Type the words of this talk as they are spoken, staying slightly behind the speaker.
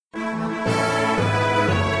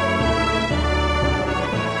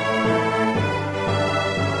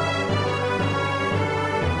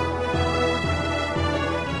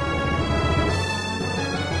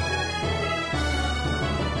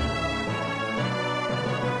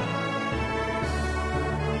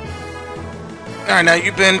All right, now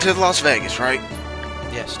you've been to Las Vegas, right?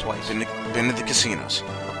 Yes, twice. Been to the casinos.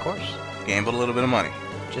 Of course. Gambled a little bit of money.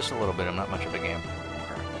 Just a little bit. I'm not much of a gambler.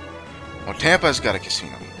 Well, Tampa's got a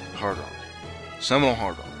casino. Hard Rock. Seminole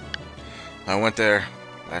Hard Rock. I went there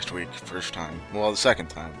last week, first time. Well, the second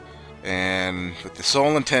time. And with the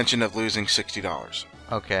sole intention of losing $60.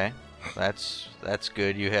 Okay. That's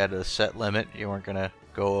good. You had a set limit. You weren't going to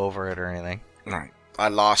go over it or anything. Right. I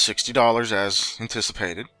lost $60 as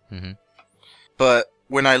anticipated. Mm-hmm. But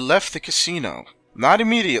when I left the casino, not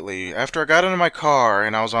immediately, after I got into my car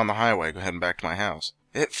and I was on the highway heading back to my house,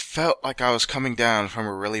 it felt like I was coming down from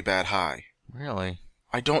a really bad high. Really?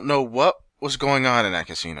 I don't know what was going on in that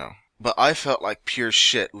casino, but I felt like pure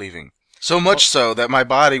shit leaving. So much so that my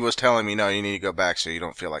body was telling me, no, you need to go back so you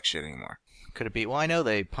don't feel like shit anymore. Could it be? Well, I know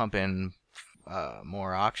they pump in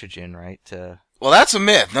more oxygen, right? Well, that's a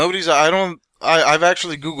myth. I've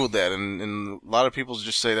actually Googled that, and a lot of people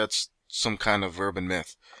just say that's some kind of urban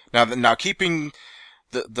myth. Now keeping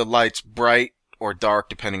the lights bright or dark,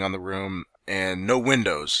 depending on the room, and no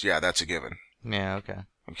windows, yeah, that's a given. Yeah, okay.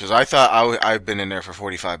 Because I thought I've been in there for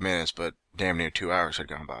 45 minutes, but damn near 2 hours had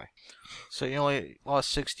gone by. So you only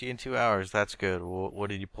lost 60 in 2 hours. That's good. What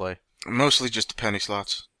did you play? Mostly just the penny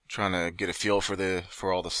slots. Trying to get a feel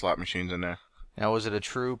for all the slot machines in there. Now, was it a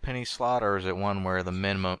true penny slot, or is it one where the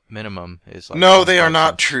minimum is like... No, they are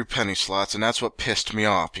not true penny slots, and that's what pissed me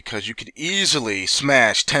off, because you could easily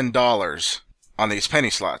smash $10 on these penny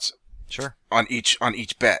slots. Sure. On each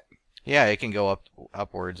bet. Yeah, it can go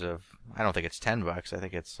upwards of... I don't think it's $10. I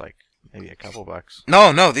think it's like maybe a couple bucks.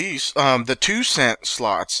 No, these the 2-cent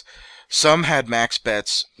slots, some had max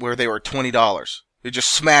bets where they were $20. You're just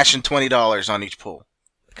smashing $20 on each pull.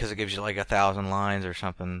 Because it gives you like 1,000 lines or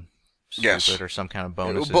something stupid, yes. Or some kind of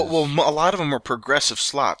bonuses. But a lot of them are progressive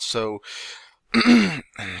slots, so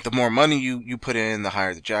the more money you put in, the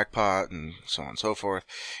higher the jackpot, and so on and so forth.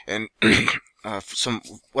 And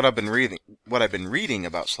what I've been reading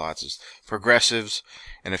about slots is progressives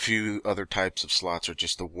and a few other types of slots are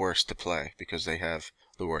just the worst to play because they have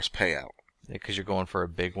the worst payout. Because you're going for a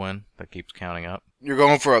big win that keeps counting up. You're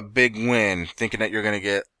going for a big win, thinking that you're going to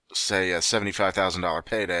get, say, a $75,000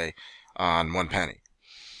 payday on one penny.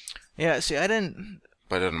 Yeah, see, I didn't...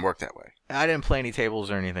 But it doesn't work that way. I didn't play any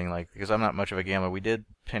tables or anything because I'm not much of a gambler. We did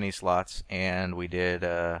penny slots, and we did...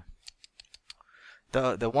 The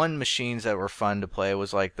one machines that were fun to play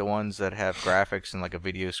was like the ones that have graphics and like a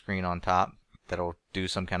video screen on top that'll do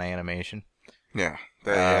some kind of animation. Yeah,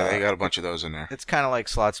 they got a bunch of those in there. It's kind of like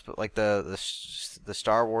slots, but like the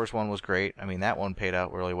Star Wars one was great. I mean, that one paid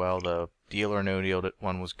out really well. The Deal or No Deal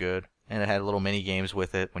one was good, and it had little mini games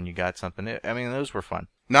with it when you got something. I mean, those were fun.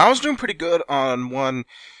 Now I was doing pretty good on one.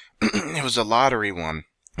 It was a lottery one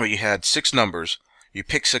where you had 6 numbers. You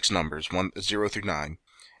pick 6 numbers, 0 through 9,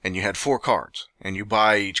 and you had 4 cards. And you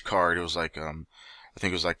buy each card. It was like I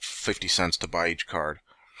think it was like 50 cents to buy each card.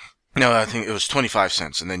 No, I think it was 25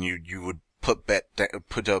 cents, and then you would put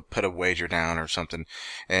a wager down or something,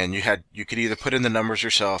 and you could either put in the numbers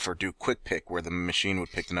yourself or do quick pick where the machine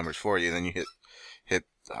would pick the numbers for you. Then you hit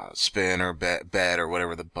spin or bet or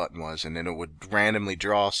whatever the button was, and then it would randomly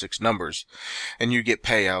draw 6 numbers, and you get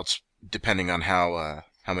payouts depending on how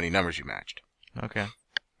many numbers you matched. Okay.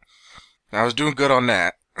 I was doing good on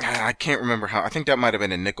that. I can't remember how. I think that might have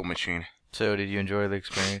been a nickel machine. So did you enjoy the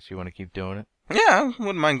experience? You want to keep doing it? Yeah, I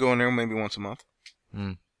wouldn't mind going there maybe once a month.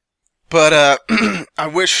 Hmm. But I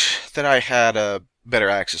wish that I had better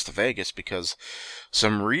access to Vegas because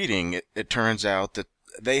some reading, it turns out that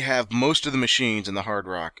they have most of the machines in the Hard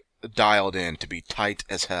Rock dialed in to be tight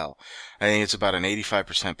as hell. I think it's about an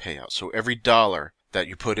 85% payout. So every dollar that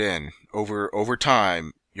you put in over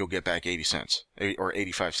time, you'll get back 80 cents or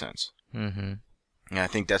 85 cents. Mm-hmm. And I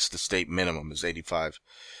think that's the state minimum is 85%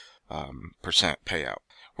 payout.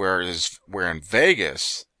 Where in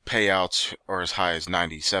Vegas, payouts are as high as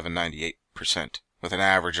 97, 98%, with an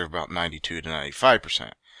average of about 92 to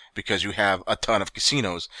 95%, because you have a ton of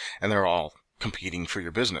casinos, and they're all competing for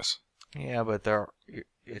your business. Yeah, but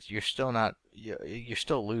you're still not, you're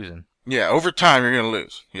still losing. Yeah, over time you're going to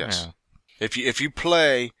lose, yes. Yeah. If you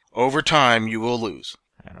play over time, you will lose,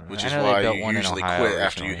 which is why you usually quit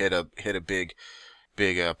after you hit a big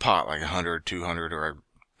pot, like 100, 200, or a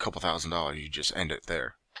couple $1,000s, you just end it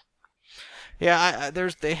there. Yeah,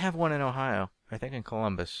 they have one in Ohio. I think in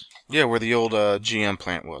Columbus. Yeah, where the old GM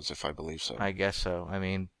plant was, if I believe so. I guess so. I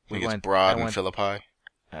mean, I think it's Broad and Philippi.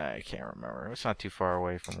 I can't remember. It's not too far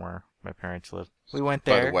away from where my parents live. We went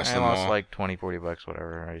there. And I lost like $20, $40,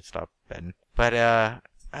 whatever. I stopped betting. But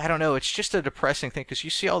I don't know. It's just a depressing thing because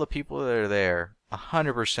you see all the people that are there.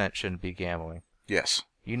 100% shouldn't be gambling. Yes.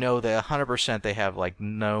 You know that 100% they have like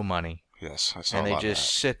no money. Yes, I saw and a they lot of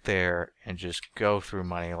just sit there and just go through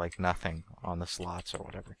money like nothing on the slots or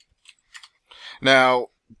whatever. Now,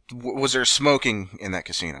 was there smoking in that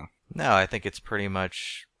casino? No, I think it's pretty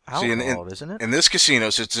much outlawed, isn't it? In this casino,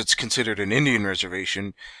 since it's considered an Indian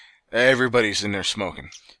reservation, everybody's in there smoking.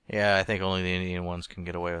 Yeah, I think only the Indian ones can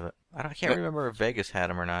get away with it. I can't remember if Vegas had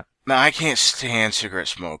them or not. Now, I can't stand cigarette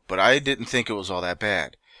smoke, but I didn't think it was all that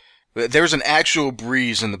bad. But there was an actual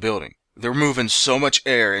breeze in the building. They're moving so much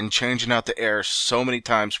air and changing out the air so many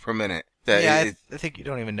times per minute that I think you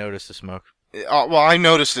don't even notice the smoke. Well, I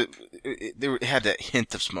noticed that it had that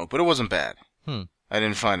hint of smoke, but it wasn't bad. I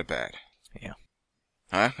didn't find it bad. Yeah.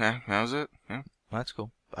 Huh? Yeah, that was it? Yeah. Well, that's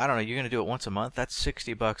cool. I don't know. You're going to do it once a month? That's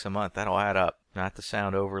 $60 a month. That'll add up. Not to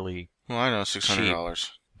sound overly Well, I know, $600.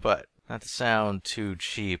 cheap, but not to sound too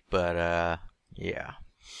cheap, but, yeah.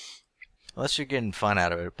 Unless you're getting fun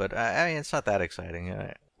out of it, but, I mean, it's not that exciting.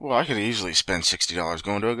 Well, I could easily spend $60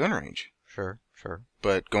 going to a gun range. Sure.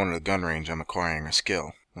 But going to the gun range, I'm acquiring a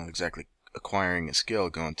skill. Not exactly acquiring a skill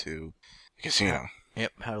going to a casino.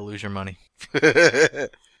 Yep, how to lose your money.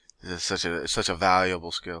 It's such a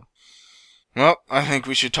valuable skill. Well, I think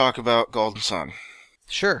we should talk about Golden Sun.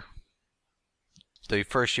 Sure. So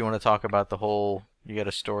first you want to talk about you got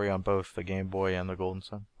a story on both the Game Boy and the Golden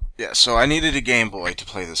Sun? Yeah, so I needed a Game Boy to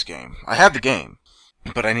play this game. I had the game,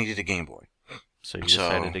 but I needed a Game Boy. So you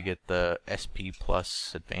decided to get the SP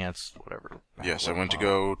Plus Advanced, whatever. Yes, I went to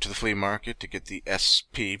go to the flea market to get the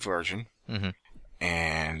SP version. Mm-hmm.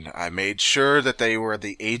 And I made sure that they were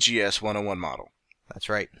the AGS 101 model. That's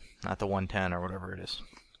right. Not the 110 or whatever it is.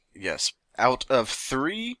 Yes. Out of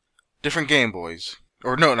 3 different Game Boys,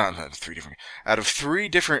 or no, not 3 different, out of 3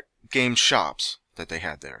 different game shops that they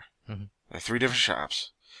had there, 3 different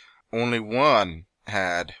shops, only one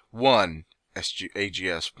had one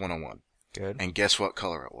AGS 101. Good. And guess what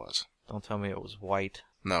color it was? Don't tell me it was white.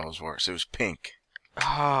 No, it was worse. It was pink.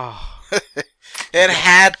 Oh. It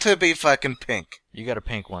had to be fucking pink. You got a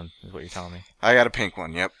pink one, is what you're telling me. I got a pink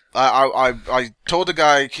one, yep. I told the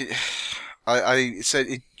guy, I said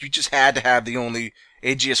you just had to have the only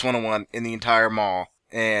AGS 101 in the entire mall,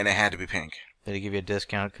 and it had to be pink. Did he give you a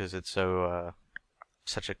discount because it's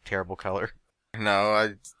such a terrible color?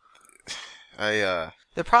 No,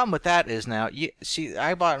 The problem with that is now,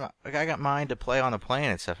 I got mine to play on the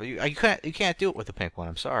plane and stuff. You can't do it with the pink one.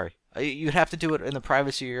 I'm sorry. You'd have to do it in the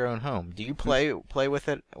privacy of your own home. Do you play with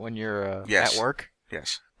it when you're yes. at work?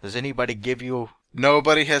 Yes. Does anybody give you?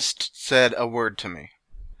 Nobody has said a word to me.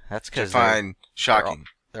 That's because I find shocking.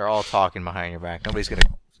 They're all talking behind your back. Nobody's gonna.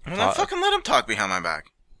 Well, then fucking let him talk behind my back.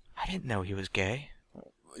 I didn't know he was gay.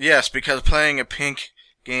 Yes, because playing a pink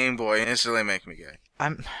Game Boy instantly makes me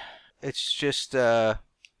gay. It's just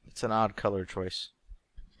it's an odd color choice.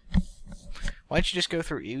 Why don't you just go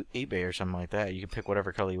through eBay or something like that? You can pick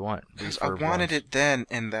whatever color you want. I wanted it then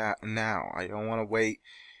and that now. I don't want to wait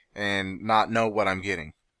and not know what I'm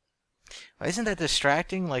getting. Isn't that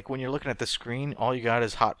distracting? Like when you're looking at the screen, all you got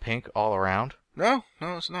is hot pink all around. No,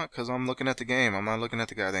 it's not, because I'm looking at the game. I'm not looking at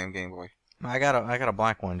the goddamn Game Boy. I got a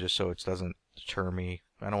black one just so it doesn't deter me.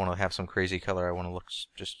 I don't want to have some crazy color. I want to look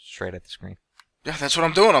just straight at the screen. Yeah, that's what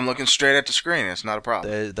I'm doing. I'm looking straight at the screen. It's not a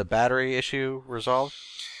problem. The battery issue resolved?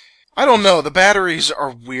 I don't know. The batteries are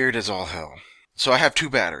weird as all hell. So I have 2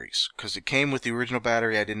 batteries, because it came with the original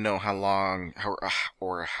battery. I didn't know how long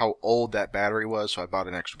or how old that battery was, so I bought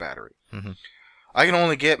an extra battery. Mm-hmm. I can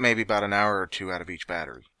only get maybe about an hour or 2 out of each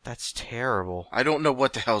battery. That's terrible. I don't know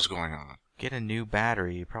what the hell's going on. Get a new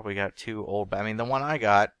battery. You probably got 2 old. I mean, the one I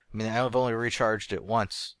got, I've only recharged it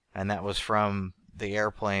once, and that was from the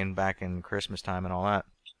airplane back in Christmas time and all that.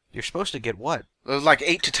 You're supposed to get what? Like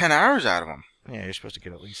 8 to 10 hours out of them. Yeah, you're supposed to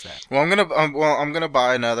get at least that. Well, I'm gonna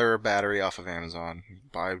buy another battery off of Amazon.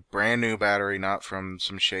 Buy a brand new battery, not from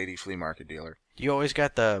some shady flea market dealer. You always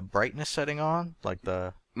got the brightness setting on,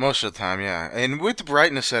 Most of the time, yeah. And with the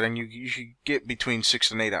brightness setting, you should get between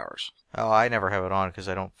 6 and 8 hours. Oh, I never have it on because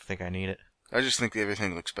I don't think I need it. I just think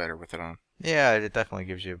everything looks better with it on. Yeah, it definitely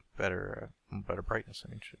gives you better brightness.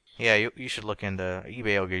 Yeah, you should look into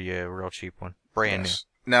eBay. Will give you a real cheap one, brand new.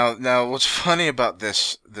 Now, what's funny about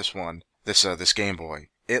this Game Boy?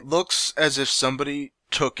 It looks as if somebody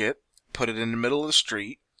took it, put it in the middle of the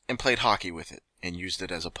street, and played hockey with it, and used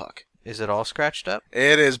it as a puck. Is it all scratched up?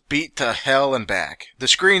 It is beat to hell and back. The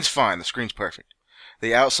screen's fine. The screen's perfect.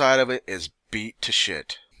 The outside of it is beat to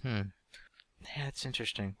shit. Yeah, that's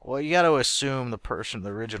interesting. Well, you got to assume the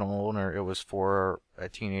original owner, it was for a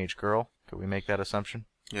teenage girl. Could we make that assumption?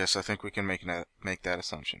 Yes, I think we can make that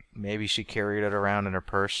assumption. Maybe she carried it around in her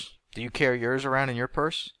purse. Do you carry yours around in your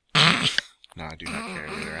purse? No, I do not carry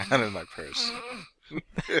it around in my purse.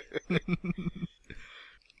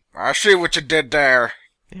 I see what you did there.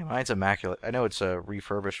 Yeah, mine's immaculate. I know it's a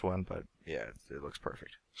refurbished one, but yeah, it looks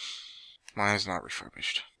perfect. Mine is not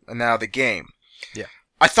refurbished. And now the game. Yeah.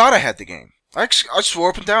 I thought I had the game. I swore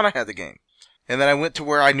up and down I had the game. And then I went to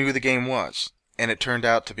where I knew the game was. And it turned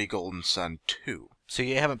out to be Golden Sun 2. So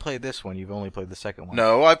you haven't played this one, you've only played the second one.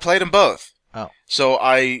 No, I played them both. Oh. So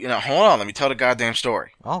hold on, let me tell the goddamn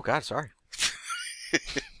story. Oh, God, sorry.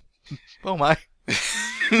 Oh, my.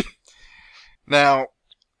 Now,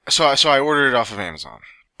 so I ordered it off of Amazon.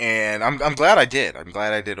 And I'm glad I did. I'm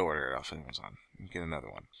glad I did order it off of Amazon. Get another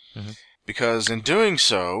one. Mm-hmm. Because in doing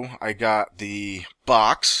so, I got the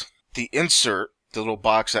box, the insert, the little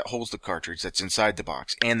box that holds the cartridge that's inside the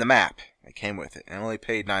box, and the map that came with it. And I only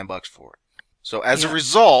paid $9 for it. So as a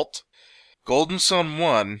result, Golden Sun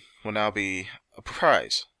 1 will now be a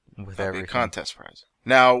prize. With everything. A contest prize.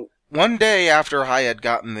 Now, one day after I had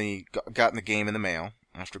gotten the game in the mail,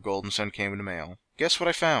 after Golden Sun came in the mail, guess what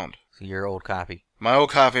I found? Your old copy. My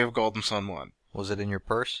old copy of Golden Sun 1. Was it in your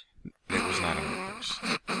purse? It was not in my purse.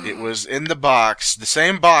 It was in the box, the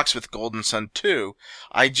same box with Golden Sun 2.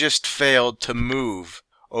 I just failed to move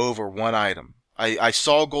over one item. I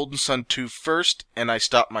saw Golden Sun 2 first, and I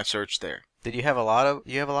stopped my search there. Did you have a lot of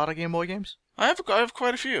Game Boy games? I have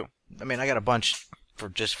quite a few. I mean, I got a bunch for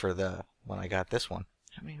the when I got this one.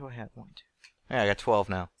 How many do I have? 1, 2. Yeah, I got 12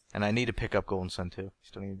 now, and I need to pick up Golden Sun 2.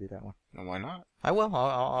 Still need to do that one. No, why not? I will.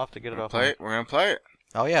 I'll have to get it off. We're gonna play it.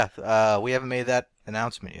 Oh yeah. We haven't made that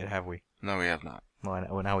announcement yet, have we? No, we have not.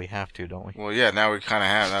 Well, now we have to, don't we? Well, yeah. Now we kind of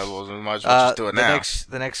have. We might as well just do it now.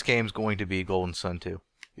 The next game's going to be Golden Sun 2.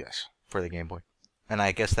 Yes. For the Game Boy. And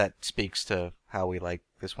I guess that speaks to how we like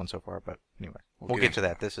this one so far, but anyway. We'll get to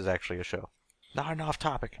that. This is actually a show. Not an off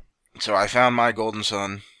topic. So I found my Golden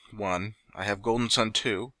Sun 1. I have Golden Sun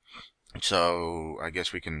 2. So I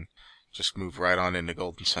guess we can just move right on into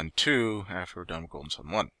Golden Sun 2 after we're done with Golden Sun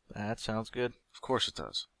 1. That sounds good. Of course it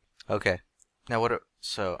does. Okay. Now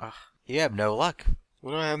you have no luck.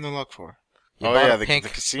 What do I have no luck for? The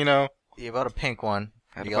casino. You bought a pink one.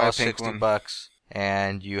 You lost $60,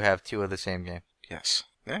 and you have 2 of the same game. Yes.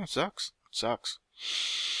 Yeah, it sucks.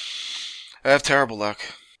 I have terrible luck.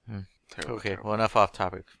 Terrible. Well, enough off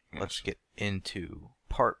topic. Yes. Let's get into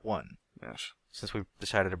part 1. Yes. Since we've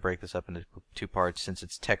decided to break this up into 2 parts, since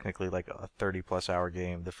it's technically like a 30-plus hour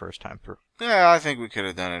game the first time through. Yeah, I think we could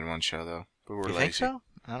have done it in one show, though. But we're lazy. Think so?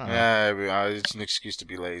 I don't know. Yeah, it's an excuse to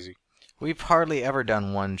be lazy. We've hardly ever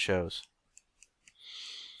done 1 shows.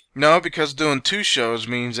 No, because doing 2 shows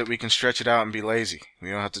means that we can stretch it out and be lazy. We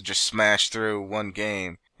don't have to just smash through one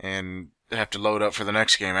game and have to load up for the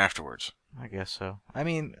next game afterwards. I guess so. I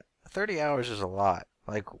mean, 30 hours is a lot.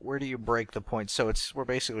 Like, where do you break the point? So we're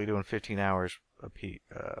basically doing 15 hours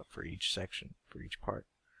for each section, for each part.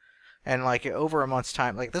 And like over a month's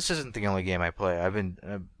time, like this isn't the only game I play.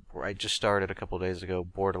 I just started a couple days ago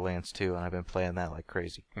Borderlands 2, and I've been playing that like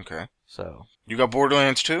crazy. Okay. So. You got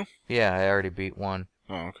Borderlands 2? Yeah, I already beat 1.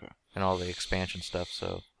 Oh, okay. And all the expansion stuff,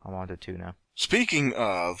 so I'm on to 2 now. Speaking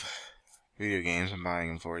of video games and buying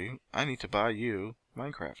them for you, I need to buy you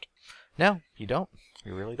Minecraft. No, you don't.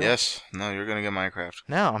 You really don't. Yes. No, you're going to get Minecraft.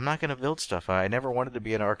 No, I'm not going to build stuff. I never wanted to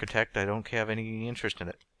be an architect. I don't have any interest in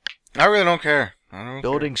it. I really don't care.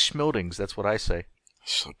 Building schmildings, that's what I say.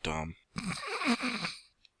 So dumb.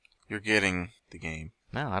 You're getting the game.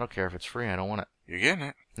 No, I don't care if it's free. I don't want it. You're getting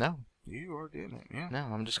it. No. You are getting it, yeah. No,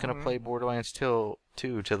 I'm just going to play Borderlands 2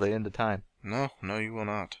 till the end of time. No, you will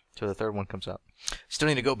not. Till the 3rd one comes out. Still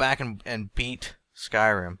need to go back and beat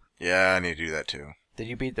Skyrim. Yeah, I need to do that too. Did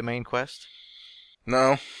you beat the main quest?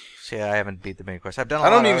 No. See, I haven't beat the main quest. I've done. I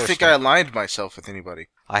don't even think I aligned myself with anybody.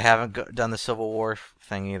 I haven't done the Civil War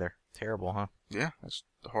thing either. Terrible, huh? Yeah, that's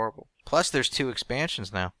horrible. Plus, there's 2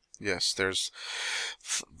 expansions now. Yes, there's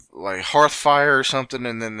like Hearthfire or something,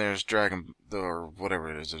 and then there's Dragon or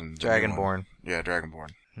whatever it is. Dragonborn. Yeah, Dragonborn.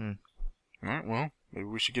 All right, well, maybe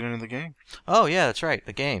we should get into the game. Oh yeah, that's right,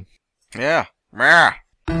 the game. Yeah. Meh.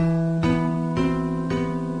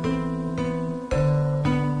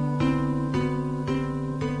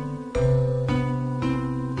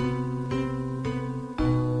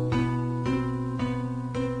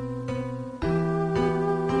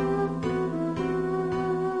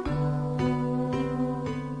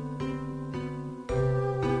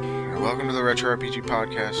 Welcome to the Retro RPG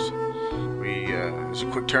Podcast. It's a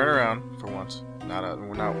quick turnaround for once.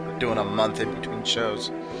 We're not doing a month in between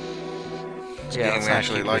shows. It's a game we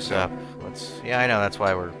actually like that. Yeah, I know. That's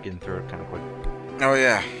why we're getting through it kind of quick. Oh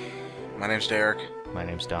yeah. My name's Derek. My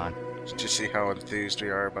name's Don. Just see how enthused we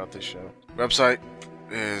are about this show. Website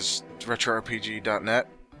is retrorpg.net.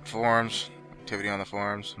 Forums, activity on the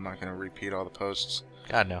forums. I'm not going to repeat all the posts.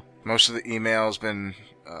 God, no. Most of the emails been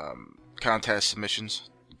contest submissions.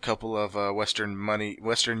 A couple of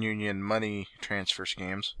Western Union money transfer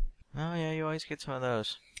scams. Oh, yeah, you always get some of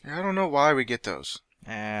those. I don't know why we get those.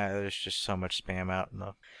 There's just so much spam out in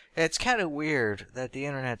the... It's kind of weird that the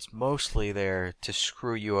internet's mostly there to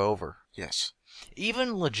screw you over. Yes.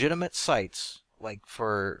 Even legitimate sites, like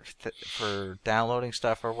for downloading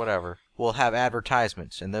stuff or whatever, will have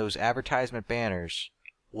advertisements, and those advertisement banners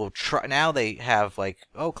will try. Now they have like,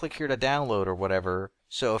 oh, click here to download or whatever.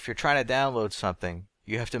 So if you're trying to download something,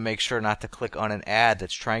 you have to make sure not to click on an ad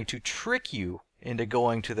that's trying to trick you into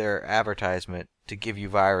going to their advertisement to give you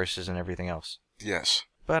viruses and everything else. Yes.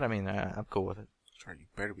 But I mean, I'm cool with it. That's right. You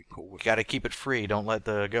better be cool with it. Got to keep it free. Don't let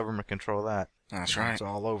the government control that. That's right. It's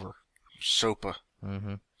all over. SOPA.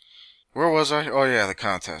 Mm-hmm. Where was I? Oh yeah, the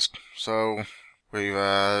contest. So we've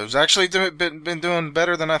it was actually been doing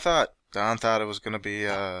better than I thought. Don thought it was going to be.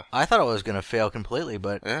 I thought it was going to fail completely,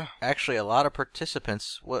 but yeah. Actually, a lot of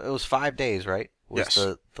participants. Well, it was 5 days, right? Yes.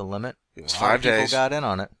 The limit. It was 5 days. People got in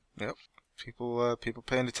on it. Yep. People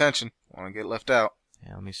paying attention. Want to get left out.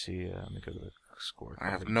 Yeah. Let me see. Let me go to the score. I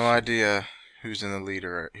have no idea who's in the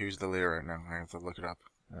leader. Who's the leader right now? I have to look it up.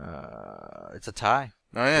 It's a tie.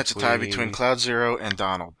 Oh yeah, it's a tie between Cloud Zero and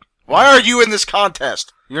Donald. Why are you in this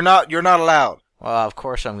contest? You're not allowed. Well, of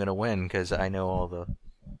course I'm gonna win because I know all the.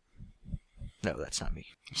 No, that's not me.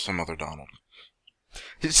 Some other Donald.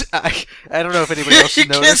 I don't know if anybody else You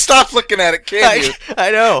noticed. can't stop looking at it, can you?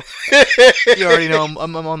 I know. You already know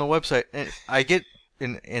I'm on the website, and I get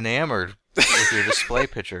enamored with your display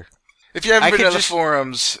picture. If you haven't been to the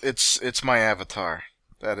forums, it's my avatar.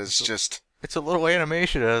 That is just. It's a little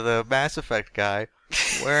animation of the Mass Effect guy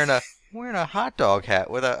wearing a hot dog hat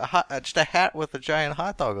with just a hat with a giant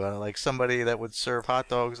hot dog on it, like somebody that would serve hot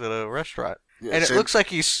dogs at a restaurant. Yeah, and it looks like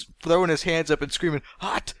he's throwing his hands up and screaming,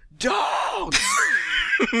 "Hot dog!"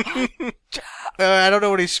 Hot dog! I don't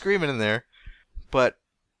know what he's screaming in there, but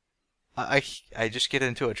I just get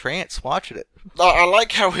into a trance watching it. I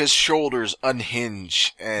like how his shoulders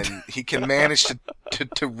unhinge and he can manage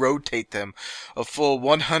to rotate them a full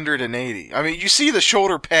 180. I mean, you see the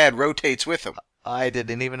shoulder pad rotates with him. I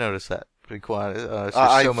didn't even notice that. To be quiet, there's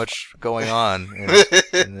so much going on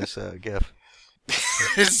in this GIF.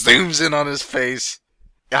 It zooms in on his face.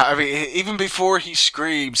 I mean, even before he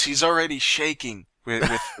screams, he's already shaking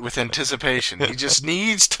with anticipation. He just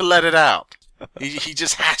needs to let it out. He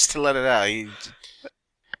just has to let it out.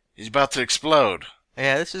 He's about to explode.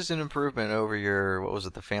 Yeah, this is an improvement over your, what was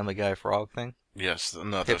it, the Family Guy frog thing? Yes, the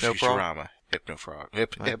Futurama. Hypnofrog.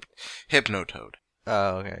 Hypnotoad.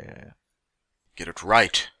 Oh, okay, yeah. Get it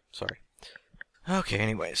right. Sorry. Okay,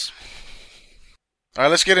 anyways.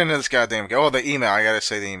 Alright, let's get into this goddamn... Oh, the email. I gotta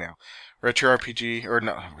say the email. RetroRPG, or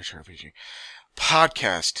no, RetroRPG.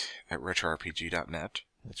 Podcast at RetroRPG.net.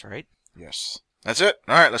 That's right. Yes. That's it.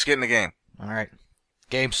 Alright, let's get in the game. Alright.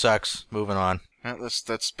 Game sucks. Moving on.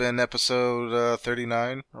 That's been episode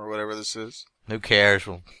 39, or whatever this is. Who cares?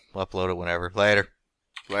 We'll upload it whenever. Later.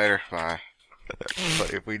 Bye.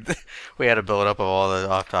 But if we had to build up of all the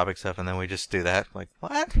off-topic stuff, and then we just do that. Like,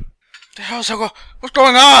 what? The hell's what's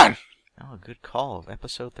going on? Oh, good call.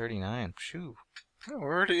 Episode 39. Shoo. Yeah,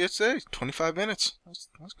 we're already, it's 25 minutes.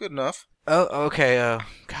 That's good enough. Oh, okay.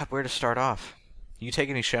 God, where to start off? You take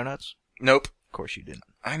any show notes? Nope. Of course you didn't.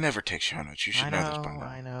 I never take show notes. You should know this by now.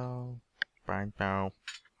 I know. You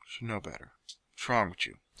should know better. What's wrong with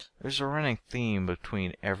you? There's a running theme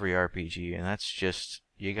between every RPG, and that's just,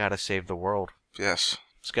 you gotta save the world. Yes.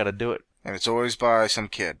 Just gotta do it. And it's always by some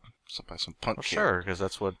kid. By some punk kid. Sure, because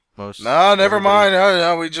that's what most... No, never mind.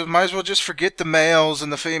 No, we just might as well just forget the males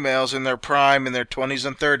and the females in their prime, in their 20s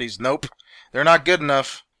and 30s. Nope. They're not good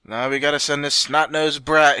enough. No, we gotta send this snot-nosed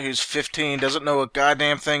brat who's 15, doesn't know a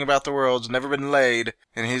goddamn thing about the world, has never been laid,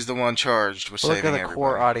 and he's the one charged with saving everybody. Look at the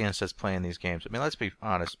core audience that's playing these games. I mean, let's be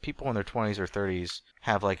honest. People in their 20s or 30s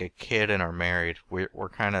have, like, a kid and are married. We're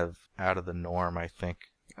kind of out of the norm, I think.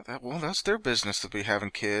 Well, that's their business to be having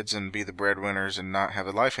kids and be the breadwinners and not have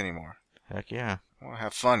a life anymore. Heck yeah. Well,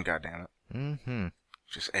 have fun, goddammit. Mm-hmm.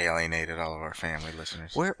 Just alienated all of our family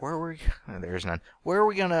listeners. Where were we? Oh, there's none. Where are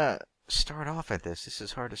we gonna start off at this? This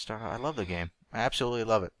is hard to start off. I love the game. I absolutely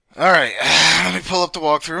love it. Alright, let me pull up the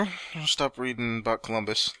walkthrough. I'll stop reading about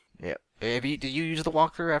Columbus. Yep. Did you use the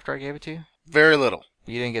walkthrough after I gave it to you? Very little.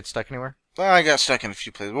 You didn't get stuck anywhere? Well, I got stuck in a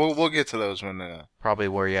few places. We'll get to those when... Probably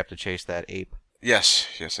where you have to chase that ape. Yes,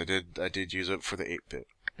 I did use it for the 8-bit.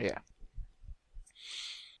 Yeah.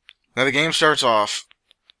 Now the game starts off,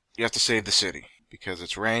 you have to save the city, because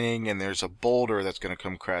it's raining and there's a boulder that's going to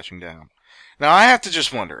come crashing down. Now I have to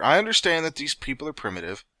just wonder, I understand that these people are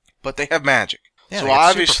primitive, but they have magic. Yeah, so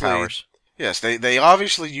obviously, yes, they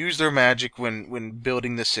obviously used their magic when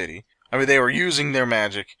building the city. I mean, they were using their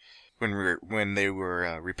magic when they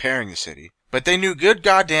were repairing the city. But they knew good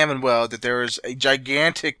goddamn and well that there was a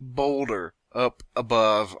gigantic boulder up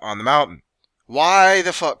above on the mountain. Why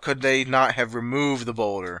the fuck could they not have removed the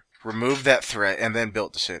boulder, removed that threat, and then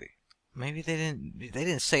built the city? Maybe they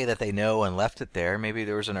didn't say that they know and left it there. Maybe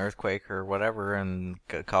there was an earthquake or whatever and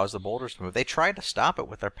caused the boulders to move. They tried to stop it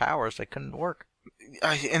with their powers. They couldn't work.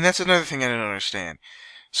 And that's another thing I don't understand.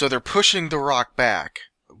 So they're pushing the rock back,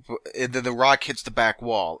 and then the rock hits the back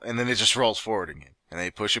wall, and then it just rolls forward again. And they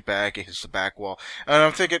push it back, it hits the back wall. And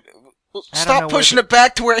I'm thinking, well, stop pushing it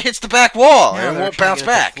back to where it hits the back wall, and it won't bounce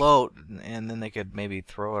back. Float, and then they could maybe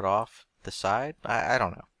throw it off the side. I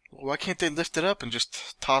don't know. Why can't they lift it up and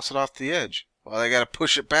just toss it off the edge? Well, they got to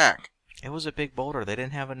push it back. It was a big boulder. They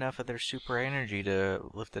didn't have enough of their super energy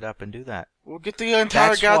to lift it up and do that. Well, get the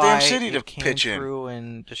entire goddamn city to pitch in. Came through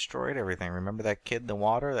and destroyed everything. Remember that kid in the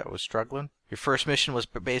water that was struggling? Your first mission was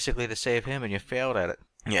basically to save him, and you failed at it.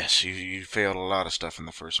 Yes, you failed a lot of stuff in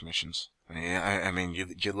the first missions. I mean,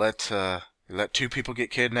 you let two people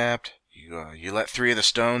get kidnapped. You let 3 of the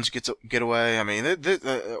stones get away. I mean,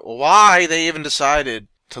 why they even decided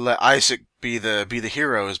to let Isaac be the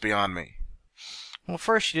hero is beyond me. Well,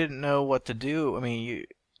 first you didn't know what to do. I mean,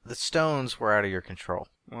 the stones were out of your control.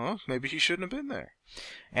 Well, maybe he shouldn't have been there.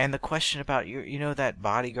 And the question about you know that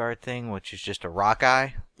bodyguard thing, which is just a rock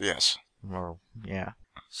eye? Yes. Or yeah.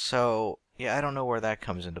 So yeah, I don't know where that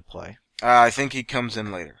comes into play. I think he comes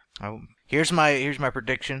in later. Here's my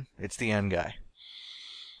prediction. It's the end guy.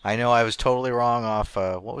 I know I was totally wrong off,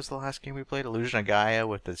 what was the last game we played? Illusion of Gaia,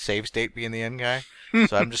 with the save state being the end guy.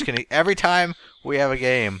 So I'm just going to, every time we have a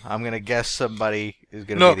game, I'm going to guess somebody is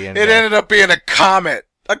going to be the end guy. No, it ended up being a comet.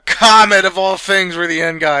 A comet of all things were the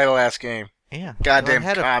end guy the last game. Yeah. Goddamn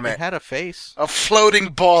comet. It had a face. A floating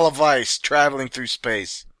ball of ice traveling through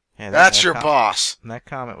space. Yeah, that's your boss. And that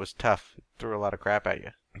comet was tough. It threw a lot of crap at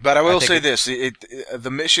you. But I will say this.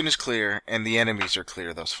 The mission is clear, and the enemies are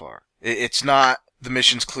clear thus far. It's not the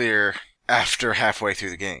mission's clear after halfway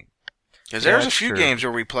through the game. Because there's a few games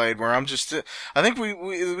where we played where I'm just... I think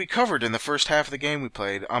we covered in the first half of the game we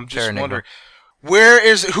played. I'm just wondering,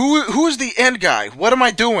 who is the end guy? What am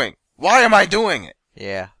I doing? Why am I doing it?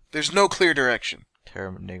 Yeah. There's no clear direction.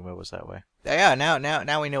 Terra Enigma was that way. Yeah,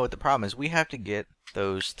 now we know what the problem is. We have to get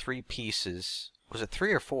those 3 pieces. Was it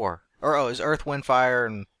 3 or 4? Or it was Earth, Wind, Fire,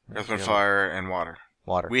 and... Earth, Wind, Fire, and Water.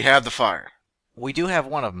 Water. We have the fire. We do have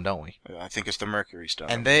one of them, don't we? I think it's the Mercury stone.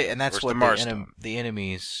 And that's what the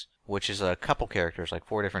enemies, which is a couple characters, like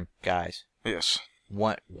 4 different guys. Yes.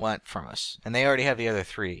 Want from us, and they already have the other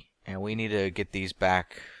 3, and we need to get these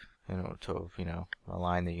back, to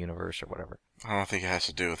align the universe or whatever. I don't think it has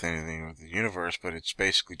to do with anything with the universe, but it's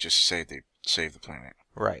basically just save the planet.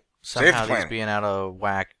 Right. Somehow these being out of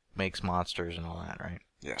whack makes monsters and all that, right?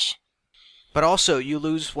 Yes. But also, you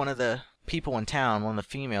lose one of the people in town. One of the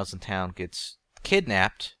females in town gets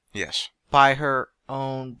kidnapped. Yes. By her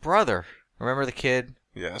own brother. Remember the kid?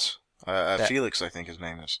 Yes. Felix, I think his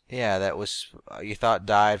name is. Yeah, that was, you thought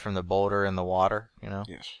died from the boulder in the water,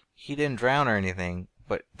 Yes. He didn't drown or anything,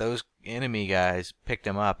 but those enemy guys picked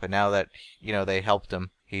him up, and now that, they helped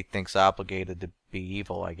him, he thinks obligated to be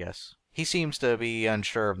evil, I guess. He seems to be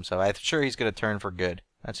unsure of himself. I'm sure he's going to turn for good.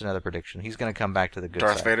 That's another prediction. He's going to come back to the good side.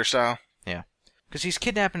 Darth Vader style? Yeah. Because he's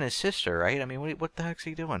kidnapping his sister, right? I mean, what the heck's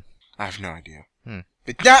he doing? I have no idea.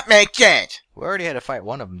 It not make sense. We already had to fight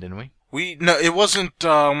one of them, didn't we? No, it wasn't,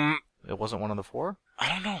 It wasn't one of the 4? I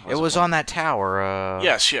don't know. It was on that tower,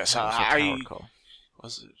 Yes. What was the tower called?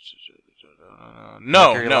 Was it...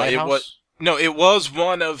 No, it was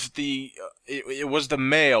one of the... It was the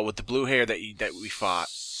male with the blue hair that we fought.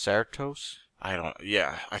 Certos? I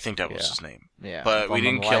think that was his name. Yeah. But we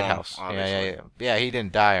didn't kill him, obviously. Yeah, he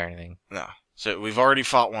didn't die or anything. No. So we've already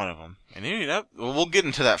fought one of them. And we'll get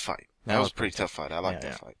into that fight. That was a pretty tough fight. I like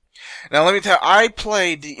that fight. Now, let me tell you, I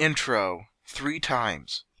played the intro 3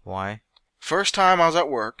 times. Why? First time I was at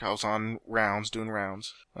work. I was on doing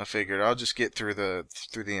rounds. I figured I'll just get through the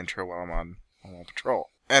intro while I'm on patrol.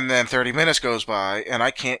 And then 30 minutes goes by, and I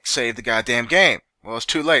can't save the goddamn game. Well, it's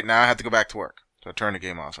too late. Now I have to go back to work. So I turned the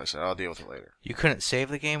game off. I said, I'll deal with it later. You couldn't save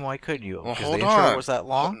the game? Why couldn't you? Well, because hold the on. intro was that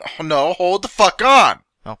long? No, hold the fuck on.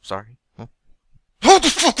 Oh, sorry. Hold the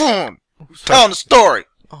fuck on. Telling the story.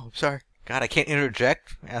 Oh, I'm sorry. God, I can't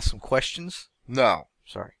interject? Ask some questions? No.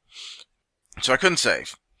 Sorry. So I couldn't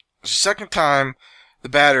save. The second time, the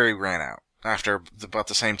battery ran out. After about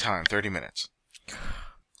the same time, 30 minutes.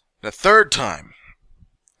 The third time,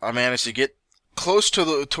 I managed to get close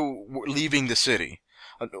to leaving the city.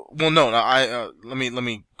 Well, no. Let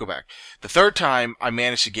me go back. The third time, I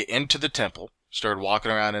managed to get into the temple, started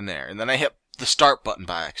walking around in there, and then I hit the start button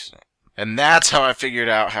by accident. And that's how I figured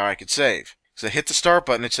out how I could save. So I hit the start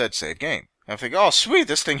button, it said save game. And I think, oh, sweet,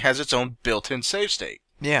 this thing has its own built-in save state.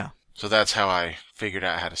 Yeah. So that's how I figured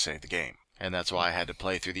out how to save the game. And that's why I had to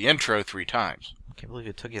play through the intro 3 times. I can't believe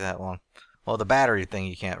it took you that long. Well, the battery thing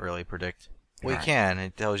you can't really predict. Well, you can.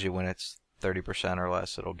 It tells you when it's 30% or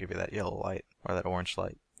less. It'll give you that yellow light or that orange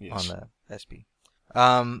light on the SP.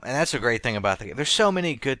 And that's a great thing about the game. There's so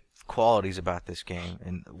many good qualities about this game,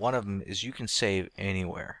 and one of them is you can save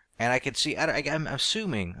anywhere. And I can see. I'm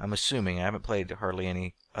assuming. I haven't played hardly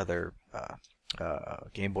any other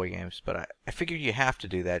Game Boy games, but I figure you have to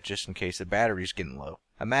do that just in case the battery's getting low.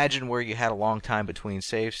 Imagine where you had a long time between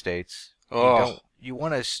save states. Oh. You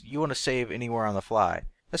want to save anywhere on the fly,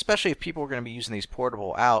 especially if people are going to be using these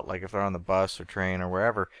portable out, like if they're on the bus or train or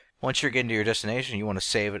wherever. Once you're getting to your destination, you want to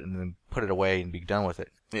save it and then put it away and be done with it.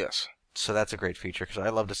 Yes. So that's a great feature because I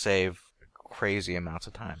love to save crazy amounts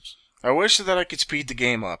of times. I wish that I could speed the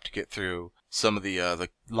game up to get through some of the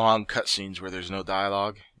long cutscenes where there's no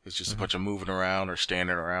dialogue. It's just a bunch of moving around or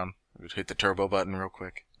standing around. Just hit the turbo button real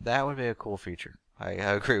quick. That would be a cool feature. I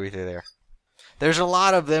agree with you there. There's a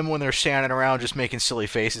lot of them when they're standing around just making silly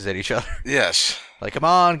faces at each other. Yes. Like, come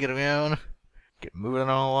on, get around. Get moving on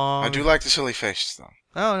along. I do like the silly faces, though.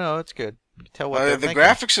 Oh, no, it's good. You can tell what they're thinking.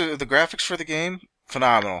 The graphics for the game,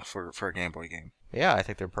 phenomenal for a Game Boy game. Yeah, I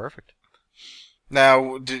think they're perfect.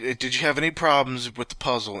 Now, did you have any problems with the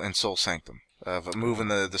puzzle in Soul Sanctum of moving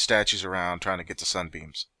the statues around, trying to get the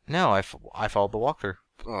sunbeams? No, I followed the walkthrough.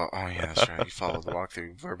 Oh yeah, that's right. You followed the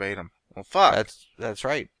walkthrough verbatim. Well, fuck. That's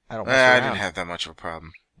right. I don't. I didn't have that much of a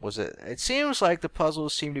problem. Was it? It seems like the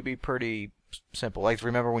puzzles seem to be pretty simple. Like,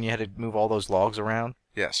 remember when you had to move all those logs around?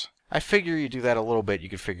 Yes. I figure you do that a little bit, you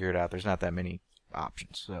could figure it out. There's not that many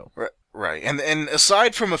options. So. Right. And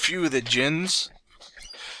aside from a few of the djinns,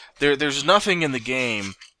 there's nothing in the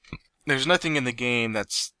game. There's nothing in the game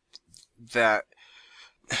that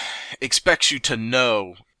expects you to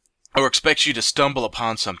know or expects you to stumble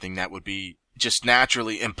upon something that would be just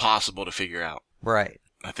naturally impossible to figure out. Right.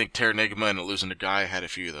 I think Terranigma and Losing a Guy had a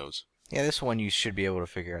few of those. Yeah, this one you should be able to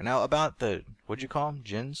figure out. Now, about what'd you call them?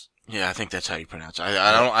 Djinns? Yeah, I think that's how you pronounce it.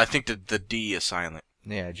 I think the D is silent.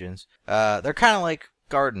 Yeah, djinns. They're kind of like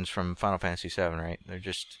gardens from Final Fantasy VII, right? They're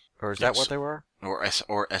just, or is that what they were? Or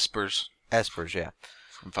espers. Espers, yeah.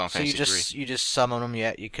 From Final Fantasy III. You just summon them.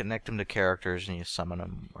 Yeah, you connect them to characters and you summon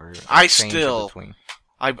them. Or I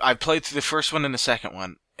played through the first one and the second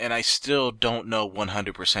one, and I still don't know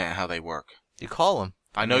 100% how they work. You call them.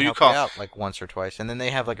 I know you call out like once or twice, and then they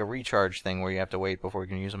have like a recharge thing where you have to wait before you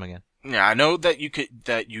can use them again. Yeah, I know that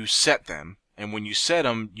you set them, and when you set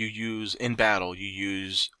them, you use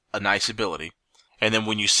a nice ability, and then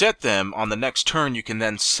when you set them on the next turn, you can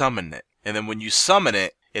then summon it, and then when you summon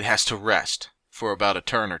it, it has to rest for about a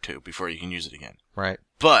turn or two before you can use it again. Right.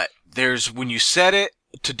 But when you set it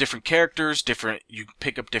to different characters, you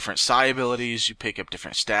pick up different psi abilities, you pick up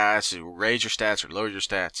different stats, you raise your stats or lower your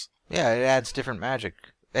stats. Yeah, it adds different magic.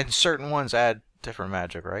 And certain ones add different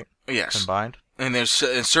magic, right? Yes. Combined. And there's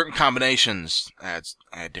certain combinations add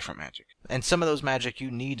different magic. And some of those magic you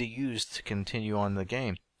need to use to continue on the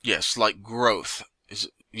game. Yes, like growth.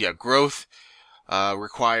 Growth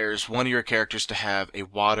requires one of your characters to have a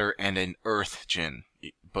water and an earth djinn,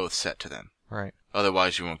 both set to them. Right.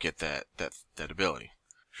 Otherwise, you won't get that ability.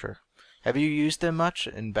 Sure. Have you used them much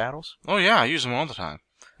in battles? Oh yeah, I use them all the time.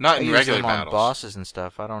 Not in regular battles. I use them on bosses and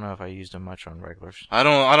stuff. I don't know if I used them much on regulars. I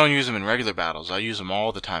don't use them in regular battles. I use them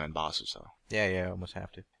all the time in bosses, though. Yeah, I almost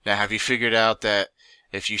have to. Now, have you figured out that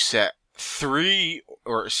if you set 3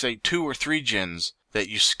 or say 2 or 3 djinns, that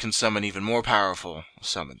you can summon even more powerful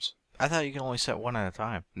summons? I thought you could only set 1 at a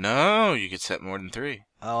time. No, you could set more than 3.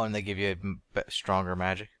 Oh, and they give you stronger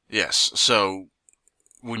magic? Yes. So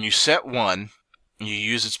when you set 1, you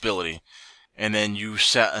use its ability. And then you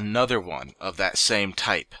set another one of that same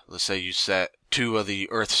type. Let's say you set 2 of the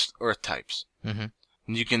earth types.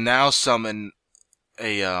 Mm-hmm. You can now summon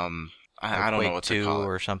a I don't know what to call it.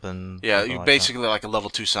 Or something. Yeah, something you like basically like a level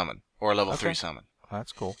 2 summon or a level 3 summon.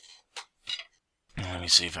 That's cool. Let me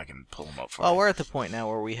see if I can pull them up for you. Well, we're at the point now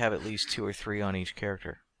where we have at least 2 or 3 on each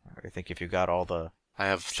character. I think if you got all the. I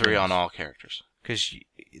have 3 on all characters. Because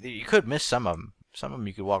you could miss some of them. Some of them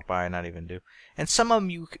you could walk by and not even do. And some of them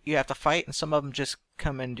you have to fight, and some of them just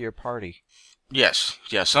come into your party. Yes.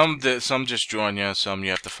 Yeah, some just join you, some you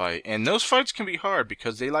have to fight. And those fights can be hard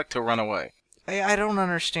because they like to run away. I don't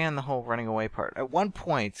understand the whole running away part. At one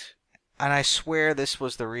point, and I swear this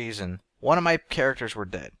was the reason, one of my characters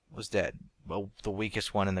was dead. Well, the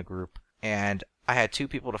weakest one in the group. And I had 2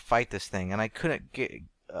 people to fight this thing, and I couldn't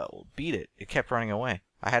beat it. It kept running away.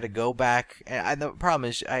 I had to go back, and the problem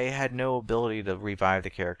is I had no ability to revive the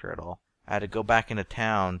character at all. I had to go back into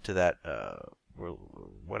town to that,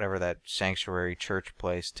 whatever that sanctuary church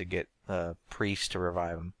place to get a priest to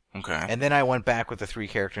revive him. Okay. And then I went back with the 3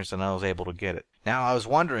 characters, and I was able to get it. Now, I was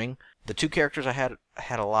wondering, the 2 characters I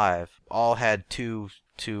had alive all had two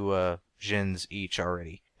Jins each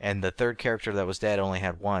already. And the 3rd character that was dead only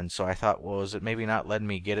had 1, so I thought, well, is it maybe not letting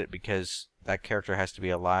me get it because that character has to be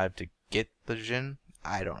alive to get the Jin?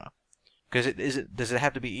 I don't know. Because does it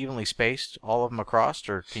have to be evenly spaced, all of them across,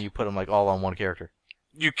 or can you put them like all on one character?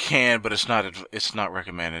 You can, but it's not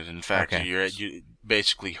recommended. In fact, Okay. you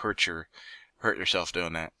basically hurt yourself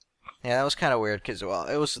doing that. Yeah, that was kind of weird because, well,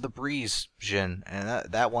 it was the Breeze Jin,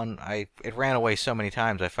 and that one, it ran away so many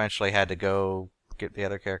times, I eventually had to go get the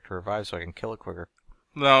other character revived so I can kill it quicker.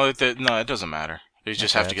 No, it doesn't matter. You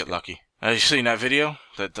just have to get lucky. Have you seen that video?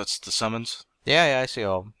 That's the summons? Yeah, I see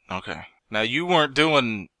all of them. Okay. Now, you weren't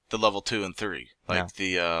doing the level 2 and 3. Like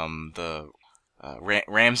No. the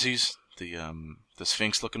Ramses, the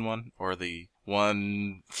Sphinx-looking one, or the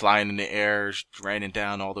one flying in the air, raining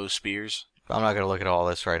down all those spears. I'm not going to look at all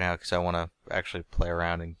this right now because I want to actually play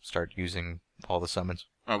around and start using all the summons.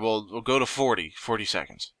 All right, we'll go to 40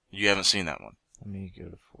 seconds. You haven't seen that one. Let me go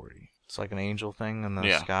to 40. It's like an angel thing in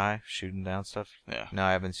the sky, shooting down stuff. Yeah. No,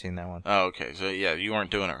 I haven't seen that one. Oh, okay. So, yeah, you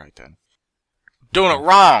weren't doing it right then. Doing it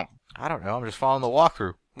wrong! I don't know. I'm just following the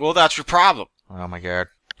walkthrough. Well, that's your problem. Oh, my God.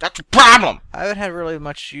 That's your problem! I haven't had really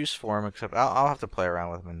much use for them, except I'll have to play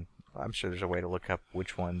around with them, and I'm sure there's a way to look up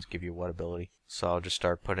which ones give you what ability. So I'll just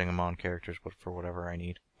start putting them on characters for whatever I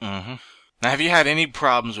need. Mm-hmm. Now, have you had any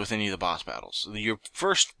problems with any of the boss battles? Your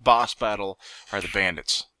first boss battle are the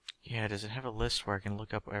bandits. Yeah, does it have a list where I can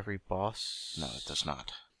look up every boss? No, it does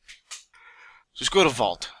not. Just go to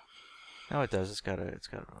Vault. No, it does. It's got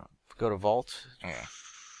go to Vault. Yeah.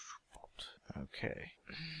 Vault. Okay.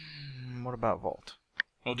 What about Vault?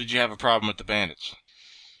 Well, did you have a problem with the bandits?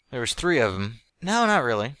 There was 3 of them. No, not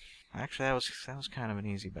really. Actually, that was kind of an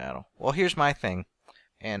easy battle. Well, here's my thing,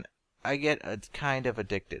 and I get kind of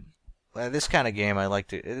addicted. This kind of game,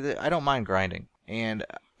 I don't mind grinding, and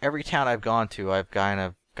every town I've gone to, I've kind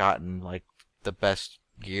of gotten like the best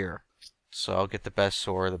gear. So I'll get the best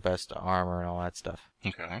sword, the best armor, and all that stuff.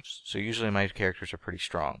 Okay. So usually my characters are pretty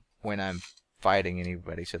strong when I'm fighting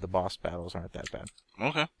anybody, so the boss battles aren't that bad.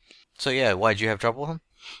 Okay. So yeah, why, did you have trouble with them?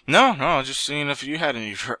 No, I was just seeing if you had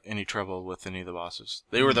any trouble with any of the bosses.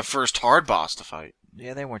 They were the first hard boss to fight.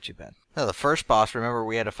 Yeah, they weren't too bad. No, the first boss, remember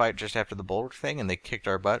we had to fight just after the boulder thing, and they kicked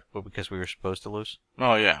our butt because we were supposed to lose?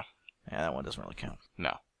 Oh, yeah. Yeah, that one doesn't really count.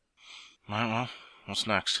 No. All right, well, what's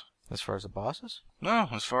next? As far as the bosses? No,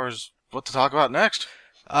 as far as what to talk about next.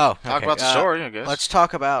 Oh, okay. Talk about the story, I guess. Let's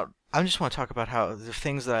talk about... I just want to talk about how the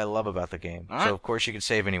things that I love about the game. All right. So, of course, you can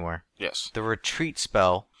save anywhere. Yes. The retreat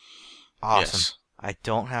spell, awesome. Yes. I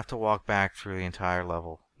don't have to walk back through the entire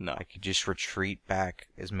level. No. I could just retreat back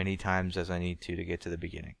as many times as I need to get to the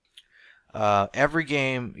beginning. Every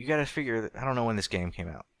game, you got to figure... I don't know when this game came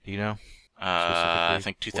out. Do you know? I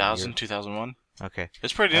think 2000, 2001. Okay.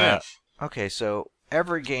 It's pretty new. Okay, so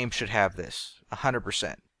every game should have this,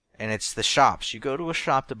 100%. And it's the shops. You go to a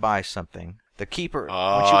shop to buy something. The keeper,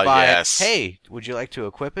 once you buy it, hey, would you like to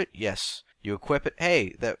equip it? Yes. You equip it.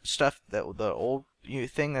 Hey, that stuff, the old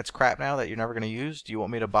thing that's crap now that you're never going to use, do you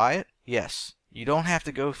want me to buy it? Yes. You don't have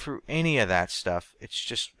to go through any of that stuff. It's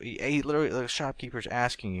just, literally, the shopkeeper's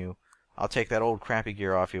asking you, I'll take that old crappy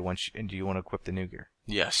gear off you, and do you want to equip the new gear?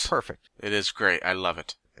 Yes. Perfect. It is great. I love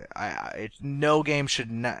it. No game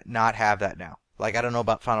should not have that now. Like, I don't know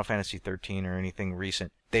about Final Fantasy 13 or anything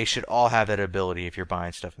recent. They should all have that ability if you're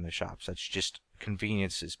buying stuff in the shops. That's just,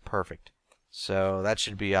 convenience is perfect. So that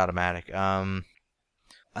should be automatic. A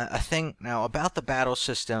thing now about the battle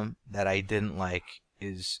system that I didn't like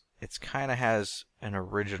is it's kind of has an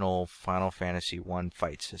original Final Fantasy 1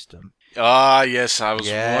 fight system. Ah, yes, I was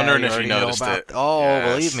wondering if you noticed it. Oh,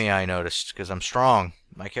 yes. Believe me, I noticed, because I'm strong.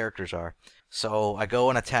 My characters are. So I go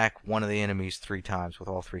and attack one of the enemies 3 times with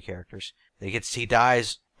all 3 characters. He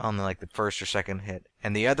dies on the first or second hit,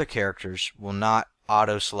 and the other characters will not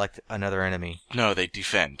auto-select another enemy. No, they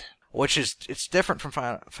defend. Which is, it's different from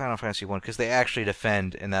Final Fantasy 1, because they actually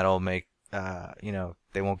defend, and that'll make,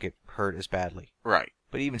 they won't get hurt as badly. Right.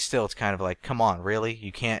 But even still, it's kind of like, come on, really?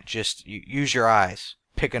 You can't just, use your eyes.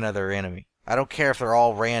 Pick another enemy. I don't care if they're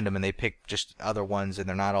all random and they pick just other ones and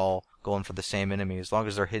they're not all going for the same enemy, as long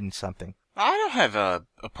as they're hitting something. I don't have a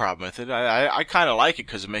problem with it. I kind of like it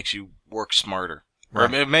because it makes you work smarter.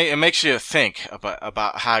 Right. Or it makes you think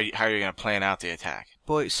about how you're going to plan out the attack.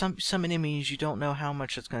 Boy, some enemies, you don't know how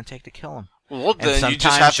much it's going to take to kill them. Well, then you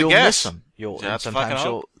just have to guess. Miss them.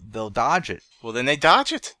 Sometimes they'll dodge it. Well, then they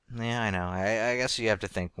dodge it. Yeah, I know. I guess you have to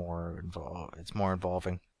think more involved. It's more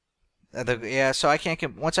involving. So I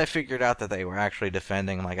can't. Once I figured out that they were actually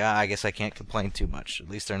defending, I'm like, I guess I can't complain too much. At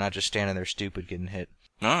least they're not just standing there stupid getting hit.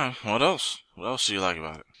 All right. What else? What else do you like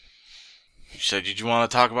about it? You said you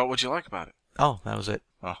want to talk about what you like about it. Oh, that was it.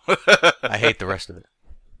 Oh. I hate the rest of it.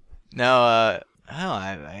 No,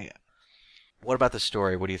 what about the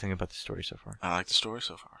story? What do you think about the story so far? I like the story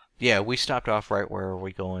so far. Yeah, we stopped off right where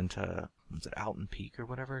we go into, was it Alton Peak or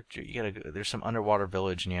whatever? There's some underwater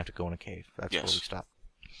village and you have to go in a cave. That's where we stopped.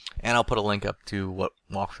 And I'll put a link up to what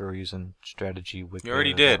walkthrough using strategy with. You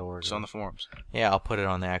already did. It's on the forums. Yeah, I'll put it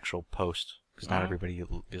on the actual post because not everybody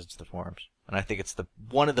visits the forums, and I think it's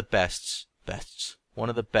one of the best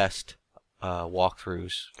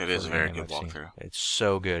walkthroughs. It is a very good walkthrough. It's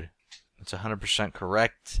so good. It's 100%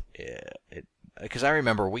 correct. Because I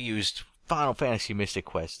remember we used Final Fantasy Mystic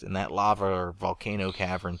Quest in that lava or volcano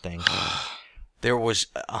cavern thing. There was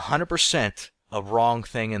 100% a wrong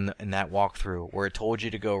thing in that walkthrough where it told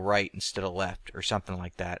you to go right instead of left or something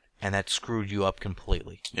like that, and that screwed you up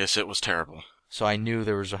completely. Yes, it was terrible. So I knew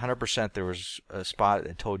there was 100% there was a spot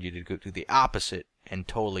that told you to go do the opposite and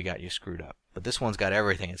totally got you screwed up. But this one's got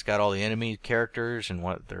everything. It's got all the enemy characters and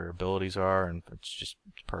what their abilities are, and it's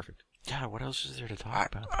perfect. God, what else is there to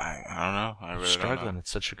talk about? I don't know. I really struggling. Don't know. It's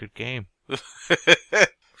such a good game.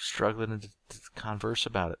 Struggling to converse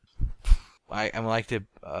about it. I like the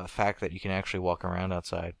fact that you can actually walk around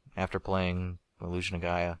outside after playing Illusion of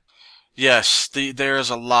Gaia. Yes, there is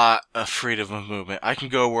a lot of freedom of movement. I can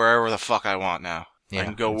go wherever the fuck I want now. Yeah, I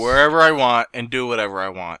can go wherever I want and do whatever I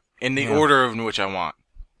want in the order in which I want.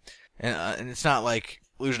 And it's not like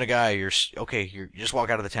Illusion of Gaia. You just walk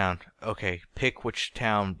out of the town. Okay, pick which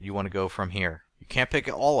town you want to go from here. You can't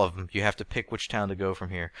pick all of them. You have to pick which town to go from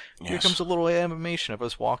here. Yes. Here comes a little animation of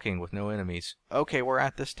us walking with no enemies. Okay, we're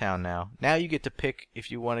at this town now. Now you get to pick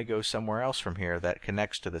if you want to go somewhere else from here that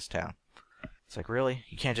connects to this town. It's like, really?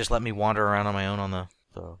 You can't just let me wander around on my own on the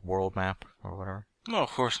world map or whatever? No, of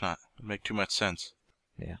course not. It would make too much sense.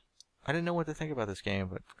 Yeah. I didn't know what to think about this game,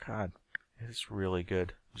 but God, it's really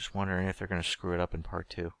good. I'm just wondering if they're going to screw it up in Part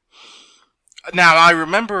 2. Now, I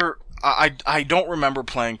remember, I don't remember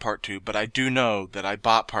playing Part 2, but I do know that I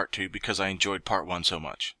bought Part 2 because I enjoyed Part 1 so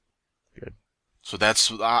much. Good. So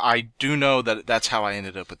I do know that that's how I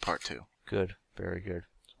ended up with Part 2. Good. Very good.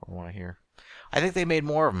 That's what I want to hear. I think they made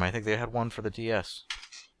more of them. I think they had one for the DS,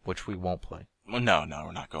 which we won't play. Well, no,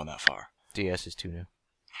 we're not going that far. DS is too new.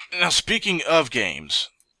 Now, speaking of games,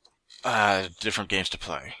 different games to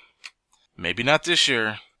play. Maybe not this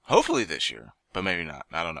year. Hopefully this year, but maybe not.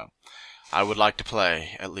 I don't know. I would like to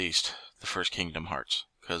play, at least, the first Kingdom Hearts,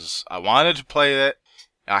 because I wanted to play it.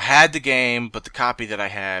 I had the game, but the copy that I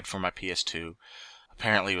had for my PS2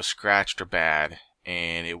 apparently was scratched or bad,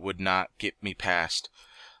 and it would not get me past...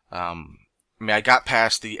 I got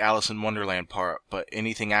past the Alice in Wonderland part, but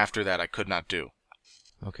anything after that I could not do.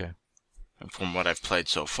 Okay. And from what I've played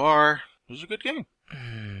so far, it was a good game.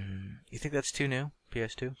 You think that's too new,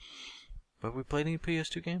 PS2? Have we played any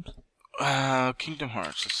PS2 games? Kingdom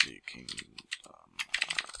Hearts, let's see.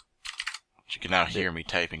 You can now hear me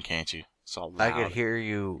typing, can't you? It's all loud. I could hear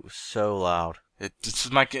you so loud.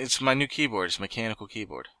 It's my new keyboard. It's a mechanical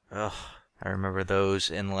keyboard. Ugh, I remember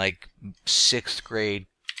those in like 6th grade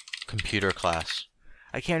computer class.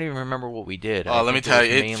 I can't even remember what we did. Let me tell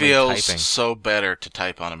you, it feels so better to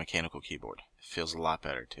type on a mechanical keyboard. It feels a lot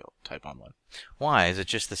better to type on one. Why? Is it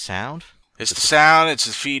just the sound? It's the sound. It's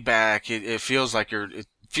the feedback. It feels like it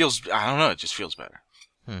feels. I don't know. It just feels better.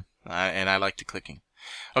 And I like the clicking.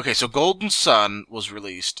 Okay, so Golden Sun was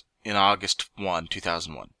released in August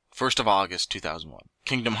 2001. 1st of August 2001.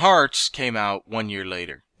 Kingdom Hearts came out 1 year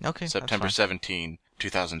later. Okay, September 17,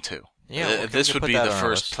 2002. Yeah, this would be the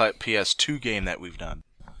first PS2 game that we've done.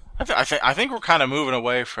 I think we're kind of moving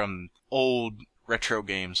away from old retro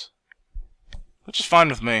games, which is fine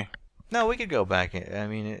with me. No, we could go back. I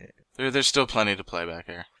mean, there's still plenty to play back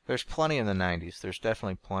here. There's plenty in the 90s. There's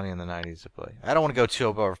definitely plenty in the 90s to play. I don't want to go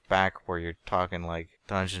too far back where you're talking like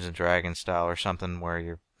Dungeons and Dragons style or something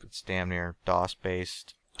where it's damn near DOS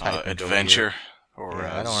based. Adventure or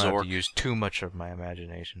I don't have to use too much of my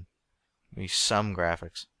imagination. Maybe some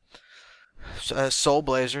graphics. Soul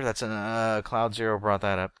Blazer, that's Cloud Zero brought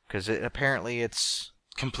that up because apparently it's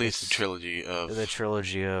completes the trilogy of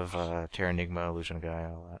Terranigma, Illusion of Gaia,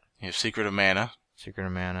 all that. You have Secret of Mana,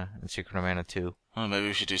 and Secret of Mana 2. Oh, maybe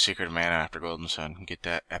we should do Secret of Mana after Golden Sun and get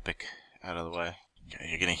that epic out of the way.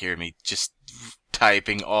 You're gonna hear me just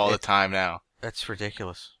typing all the time now. That's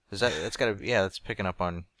ridiculous. That's picking up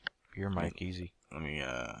on your mic easy. Let me.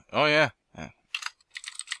 Oh yeah.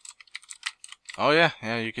 Oh yeah,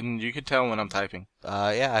 you can tell when I'm typing.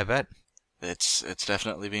 Yeah, I bet. It's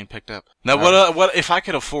definitely being picked up. Now, what if I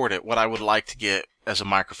could afford it? What I would like to get as a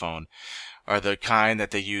microphone are the kind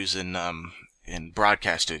that they use in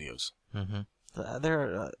broadcast studios. Mm-hmm.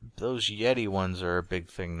 Those Yeti ones are a big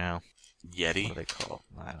thing now. Yeti? What are they called?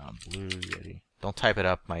 I don't know. Blue Yeti. Don't type it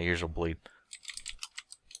up. My ears will bleed.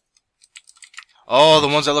 Oh, the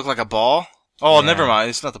ones that look like a ball? Oh, yeah. Never mind.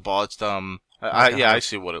 It's not the ball. It's I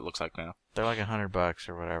see what it looks like now. They're like $100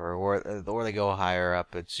 or whatever, or they go higher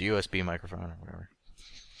up. It's USB microphone or whatever.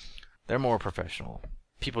 They're more professional.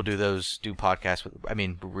 People do podcasts with. I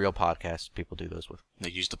mean, real podcasts. People do those with.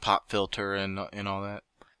 They use the pop filter and all that.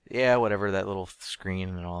 Yeah, whatever, that little screen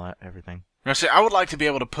and all that, everything. Now, see, I would like to be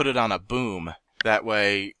able to put it on a boom. That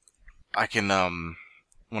way, I can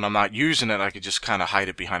when I'm not using it, I could just kind of hide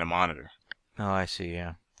it behind a monitor. Oh, I see.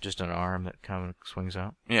 Yeah, just an arm that kind of swings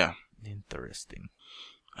out. Yeah. Interesting.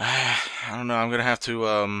 I don't know. I'm gonna have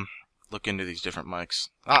to look into these different mics.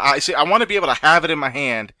 I see. I want to be able to have it in my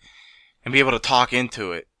hand and be able to talk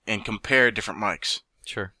into it and compare different mics.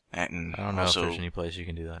 Sure. And I don't know if there's any place you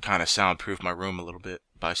can do that. Kind of soundproof my room a little bit.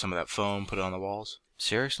 Buy some of that foam, put it on the walls.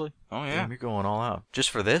 Seriously? Oh yeah. Damn, you're going all out just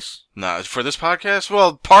for this? No, for this podcast.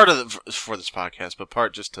 Well, part of for this podcast, but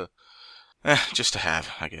part just to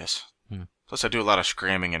have, I guess. Plus, I do a lot of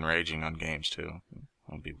screaming and raging on games too.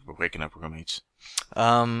 I'll be waking up roommates.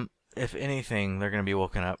 If anything, they're gonna be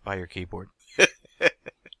woken up by your keyboard.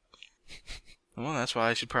 Well, that's why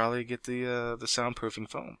I should probably get the soundproofing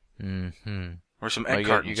foam. Mm-hmm. Or some egg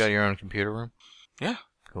cartons. You got your own computer room? Yeah.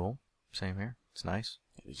 Cool. Same here. It's nice.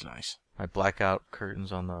 It is nice. My blackout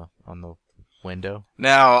curtains on the window.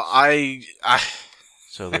 Now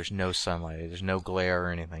So there's no sunlight. There's no glare or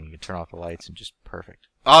anything. You can turn off the lights and just perfect.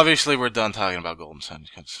 Obviously, we're done talking about Golden Sun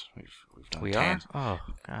because we've done. We are? Oh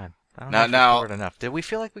God. I don't know if we covered enough. Did we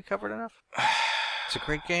feel like we covered enough? It's a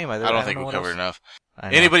great game. I don't think we covered enough.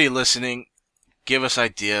 Anybody listening, give us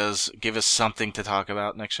ideas. Give us something to talk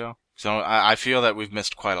about next show. So I feel that we've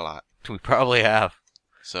missed quite a lot. We probably have.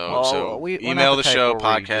 So email the show,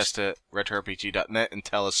 podcast at retrorpg.net, and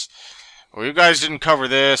tell us, well, you guys didn't cover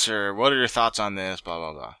this, or what are your thoughts on this, blah,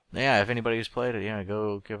 blah, blah. Yeah, if anybody's played it,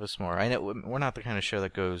 go give us more. I know we're not the kind of show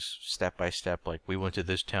that goes step by step, like we went to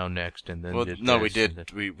this town next and then did no, this. we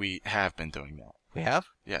did. We have been doing that. We have?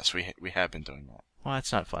 Yes, we have been doing that. Well,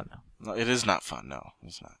 that's not fun, though. No, it is not fun, no.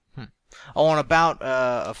 It's not. Oh, and about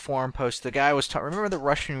a forum post, the guy was remember the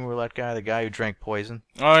Russian roulette guy, the guy who drank poison?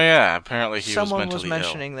 Oh, yeah, apparently Someone was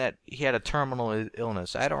mentioning that he had a terminal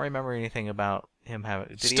illness. I don't remember anything about him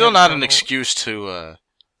having... Still not an excuse to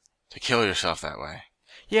kill yourself that way.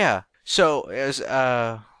 Yeah, so, as,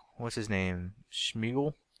 what's his name?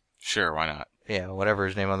 Schmiegel? Sure, why not? Yeah, whatever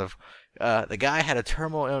his name on the guy had a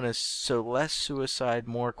terminal illness, so less suicide,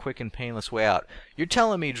 more quick and painless way out. You're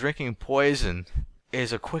telling me drinking poison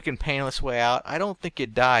is a quick and painless way out? I don't think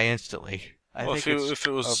you'd die instantly. I think if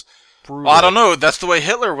it was... Brutal. Well, I don't know. That's the way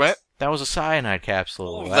Hitler went. That was a cyanide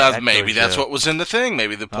capsule. Maybe that's what was in the thing.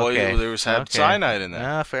 Maybe the poison had cyanide in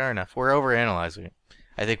there. Fair enough. We're overanalyzing it.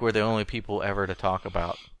 I think we're the only people ever to talk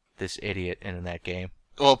about this idiot in that game.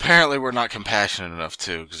 Well, apparently we're not compassionate enough,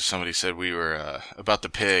 too, because somebody said we were, about the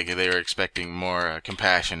pig, they were expecting more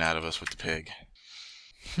compassion out of us with the pig.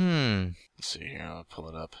 Let's see here, I'll pull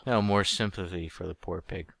it up. No, more sympathy for the poor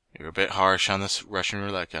pig. You're a bit harsh on this Russian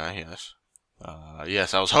roulette guy, yes.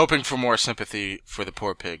 Yes, I was hoping for more sympathy for the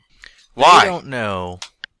poor pig. Why? I don't know.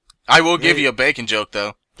 I will give you a bacon joke,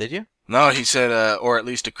 though. Did you? No, he said, or at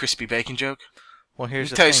least a crispy bacon joke. Well, here's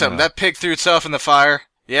the thing. Let me tell you something. That pig threw itself in the fire.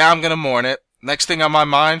 Yeah, I'm going to mourn it. Next thing on my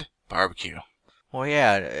mind, barbecue. Well,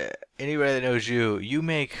 yeah. Anybody that knows you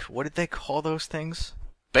make, what did they call those things?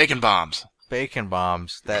 Bacon bombs. Bacon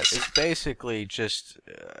bombs. That is basically just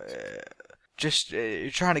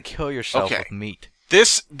you're trying to kill yourself with meat.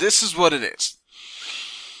 This is what it is.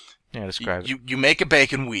 Yeah, describe it. You make a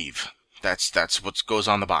bacon weave. That's what goes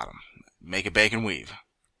on the bottom. Make a bacon weave.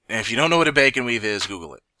 And if you don't know what a bacon weave is,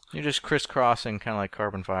 Google it. You're just crisscrossing, kind of like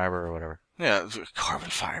carbon fiber or whatever. Yeah, carbon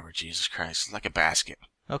fiber. Jesus Christ, it's like a basket.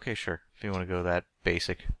 Okay, sure. If you want to go that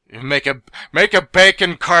basic. Make a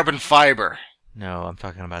bacon carbon fiber. No, I'm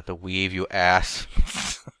talking about the weave, you ass.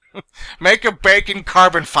 Make a bacon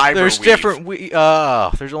carbon fiber. There's weave. Different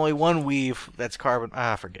there's only one weave that's carbon.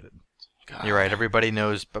 Forget it. God. You're right. Everybody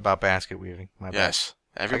knows about basket weaving. Yes.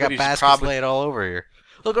 I got baskets laid all over here.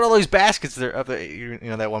 Look at all these baskets there.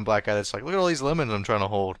 That one black guy that's like, look at all these lemons I'm trying to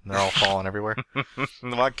hold. And they're all falling everywhere.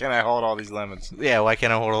 Why can't I hold all these lemons? Yeah, why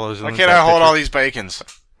can't I hold all those lemons? Why can't I hold all these bacons?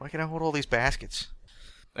 Why can't I hold all these baskets?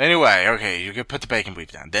 Anyway, okay, you can put the bacon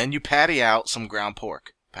weave down. Then you patty out some ground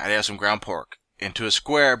pork. into a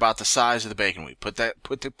square about the size of the bacon weave. Put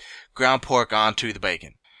the ground pork onto the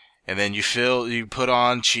bacon. And then you put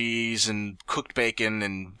on cheese and cooked bacon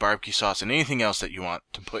and barbecue sauce and anything else that you want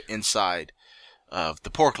to put inside of the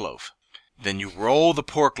pork loaf. Then you roll the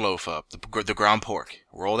pork loaf up, the ground pork.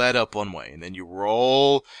 Roll that up one way, and then you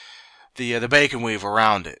roll the bacon weave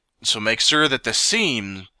around it. So make sure that the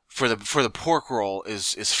seam for the pork roll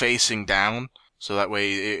is facing down, so that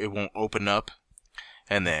way it won't open up.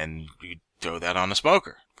 And then you throw that on a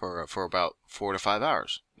smoker for about 4 to 5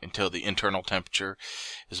 hours until the internal temperature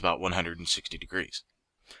is about 160 degrees.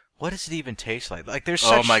 What does it even taste like? Like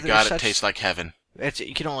oh my god, it tastes like heaven.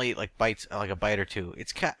 You can only eat like bites, like a bite or two.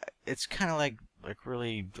 It's kind of like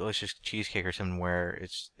really delicious cheesecake or something. Where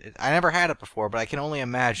I never had it before, but I can only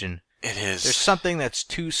imagine. It is. There's something that's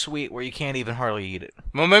too sweet where you can't even hardly eat it.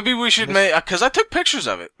 Well, maybe we should make, because I took pictures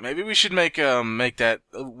of it. Maybe we should make that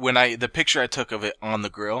the picture I took of it on the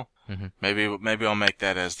grill. Mm-hmm. Maybe I'll make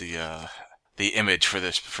that as the image for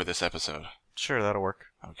this episode. Sure, that'll work.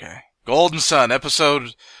 Okay. Golden Sun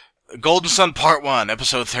Part 1,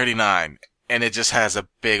 episode 39, and it just has a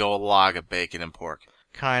big old log of bacon and pork.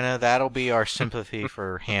 Kinda. That'll be our sympathy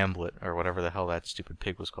for Hamlet or whatever the hell that stupid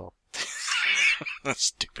pig was called. That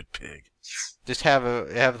stupid pig. Just have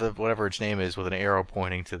the whatever its name is with an arrow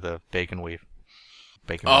pointing to the bacon weave.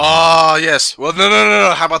 Oh, yes. Well,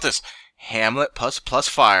 no. How about this? Hamlet plus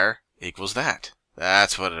fire equals that.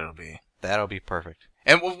 That's what it'll be. That'll be perfect.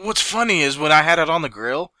 And what's funny is when I had it on the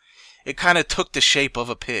grill, it kind of took the shape of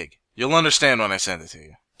a pig. You'll understand when I send it to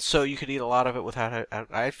you. So you could eat a lot of it without.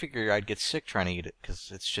 I figure I'd get sick trying to eat it because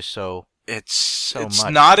it's just so. It's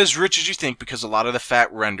much. Not as rich as you think because a lot of the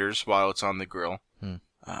fat renders while it's on the grill.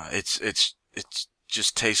 It's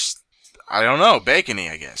just tastes, I don't know, bacony,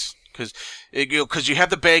 I guess, because you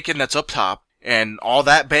have the bacon that's up top and all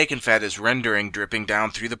that bacon fat is dripping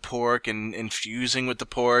down through the pork and infusing with the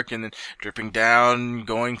pork and then dripping down,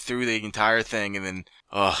 going through the entire thing, and then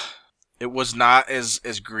it was not as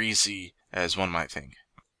greasy as one might think.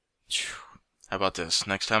 How about this?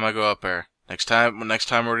 Next time I go up there, next time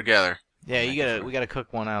we're together. Yeah, we gotta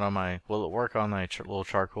cook one out on my. Will it work on my little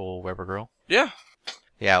charcoal Weber grill? Yeah.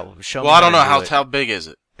 Yeah. Show me. Well, I don't know how big is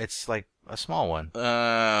it. It's like a small one.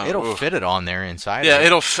 It'll fit it on there inside.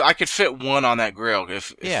 Yeah, I could fit one on that grill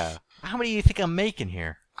if. Yeah. How many do you think I'm making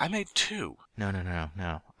here? I made 2.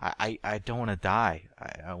 No. I don't want to die.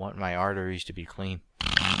 I want my arteries to be clean.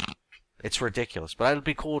 It's ridiculous, but it'd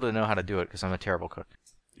be cool to know how to do it because I'm a terrible cook.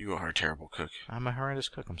 You are a terrible cook. I'm a horrendous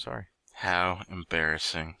cook. I'm sorry. How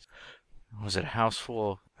embarrassing. Was it a house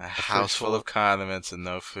full of condiments and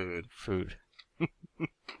no food? Food.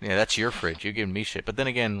 Yeah, that's your fridge. You're giving me shit. But then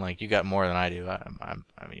again, like you got more than I do. I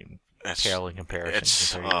mean, pale in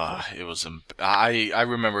comparison. I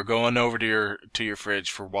remember going over to your fridge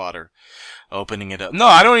for water, opening it up. No,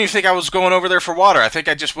 I don't even think I was going over there for water. I think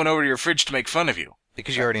I just went over to your fridge to make fun of you.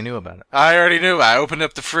 Because you already knew about it. I already knew. I opened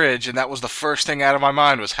up the fridge, and that was the first thing out of my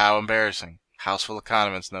mind was how embarrassing. House full of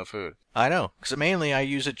condiments, no food. I know, because mainly I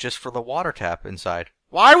use it just for the water tap inside.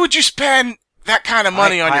 Why would you spend that kind of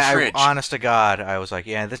money on your fridge? Honest to God, I was like,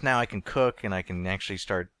 yeah, now I can cook and I can actually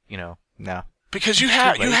start, no. Because you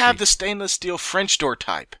have the stainless steel French door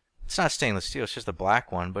type. It's not stainless steel, it's just a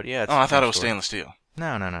black one, but yeah. I thought it was stainless steel.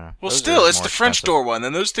 No. Well, still, it's the French door one,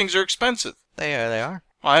 and those things are expensive. They are.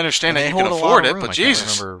 Well, I understand that you can afford it, but Jesus. I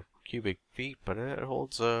can't remember cubic feet, but it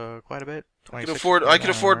holds quite a bit. I could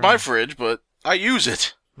afford my fridge, but I use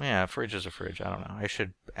it. Yeah, a fridge is a fridge. I don't know. I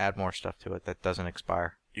should add more stuff to it that doesn't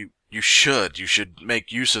expire. You should. You should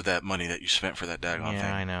make use of that money that you spent for that daggone thing.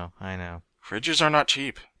 Yeah, I know. Fridges are not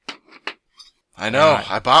cheap. I know.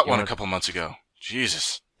 I bought one a couple months ago.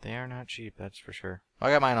 Jesus. They are not cheap, that's for sure. I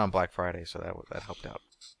got mine on Black Friday, so that helped out.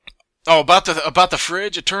 Oh, about the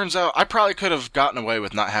fridge, it turns out I probably could have gotten away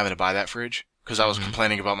with not having to buy that fridge because I was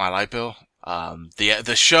complaining about my light bill.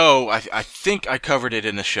 The show, I think I covered it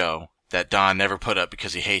in the show that Don never put up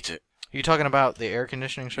because he hates it. Are you talking about the air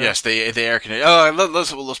conditioning show? Yes, the air conditioning.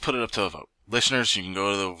 Let's put it up to a vote. Listeners, you can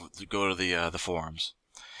go to the forums.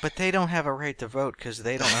 But they don't have a right to vote because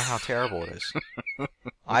they don't know how terrible it is.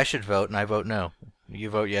 I should vote, and I vote no. You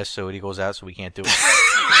vote yes, so it equals out, so we can't do it.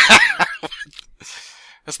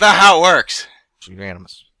 That's not how it works. It's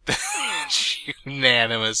unanimous.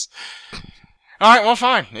 Unanimous. All right, well,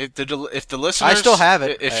 fine. If the listeners, I still have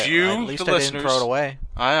it. If you, at least the I listeners, didn't throw it away.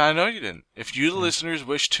 I know you didn't. If you, the listeners,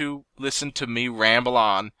 wish to listen to me ramble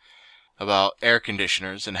on about air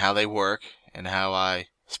conditioners and how they work and how I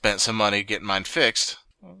spent some money getting mine fixed,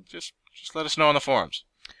 well, just let us know on the forums.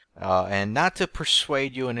 And not to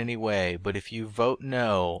persuade you in any way, but if you vote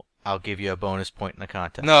no, I'll give you a bonus point in the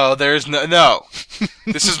contest. No, there's no.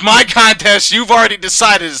 This is my contest. You've already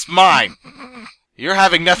decided it's mine. You're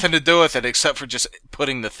having nothing to do with it except for just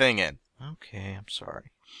putting the thing in. Okay, I'm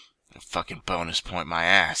sorry. A fucking bonus point, my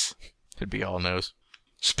ass. Could be all knows.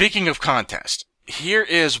 Speaking of contest, here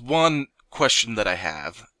is one question that I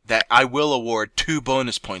have that I will award 2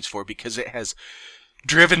 bonus points for because it has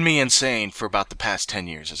driven me insane for about the past 10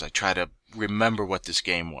 years as I try to remember what this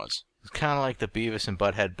game was. It's kind of like the Beavis and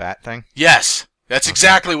Butthead bat thing. Yes, that's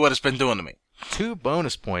exactly what it's been doing to me. 2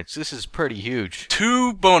 bonus points. This is pretty huge.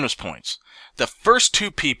 2 bonus points. The first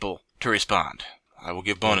 2 people to respond, I will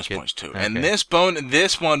give bonus points to. Okay. And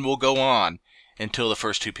this one will go on until the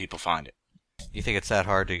first 2 people find it. You think it's that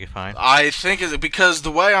hard to find? I think it's because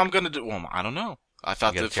the way I'm going to do... Well, I don't know. I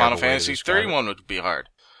thought the Final Fantasy 31 would be hard.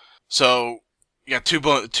 So, you got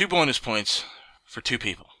 2 bonus points for 2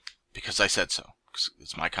 people. Because I said so.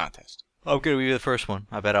 It's my contest. I'm going to be the first one.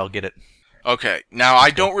 I bet I'll get it. Okay. Now,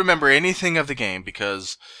 I don't remember anything of the game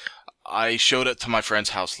because I showed it to my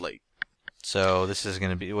friend's house late. So, this is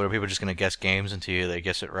going to be... What, are people just going to guess games until they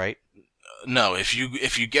guess it right? No. If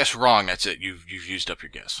you guess wrong, that's it. You've used up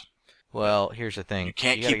your guess. Well, here's the thing. You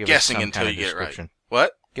can't keep guessing until you get it right.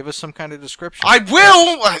 What? Give us some kind of description. I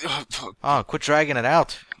will! Oh, quit dragging it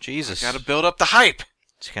out. Jesus. Gotta build up the hype.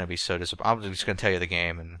 It's gonna be so disappointing. I'm just gonna tell you the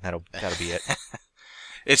game, and that'll be it.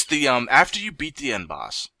 It's the after you beat the end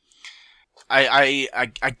boss. I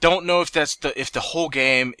don't know if that's the whole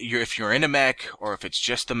game if you're in a mech or if it's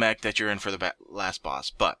just the mech that you're in for the last boss.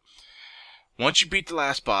 But once you beat the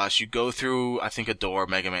last boss, you go through I think a door,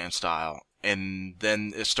 Mega Man style. And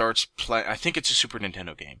then it starts playing. I think it's a Super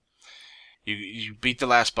Nintendo game. You beat the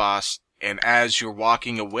last boss, and as you're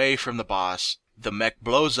walking away from the boss, the mech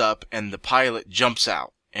blows up, and the pilot jumps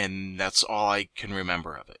out, and that's all I can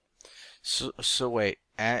remember of it. So wait,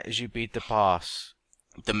 as you beat the boss,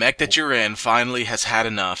 the mech that you're in finally has had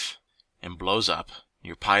enough, and blows up.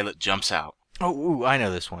 Your pilot jumps out. Oh, I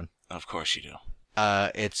know this one. Of course you do.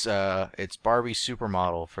 It's Barbie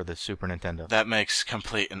Supermodel for the Super Nintendo. That makes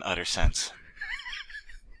complete and utter sense.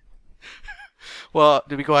 Well,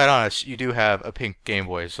 to be quite honest, you do have a pink Game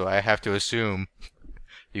Boy, so I have to assume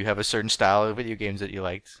you have a certain style of video games that you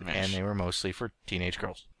liked, and they were mostly for teenage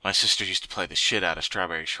girls. My sister used to play the shit out of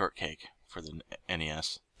Strawberry Shortcake for the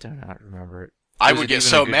NES. Do not remember it. I would get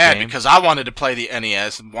so mad because I wanted to play the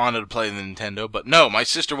NES and wanted to play the Nintendo, but no, my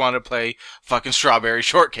sister wanted to play fucking Strawberry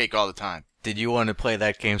Shortcake all the time. Did you want to play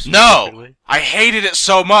that game specifically? No! I hated it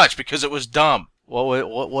so much because it was dumb.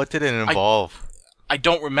 What did it involve? I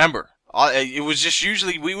don't remember. It was just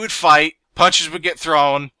usually we would fight, punches would get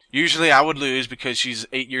thrown. Usually I would lose because she's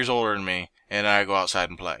 8 years older than me, and I'd go outside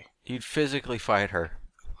and play. You'd physically fight her.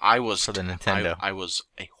 I was for the Nintendo. I was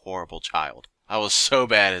a horrible child. I was so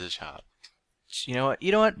bad as a child. You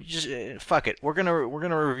know what? Just fuck it. We're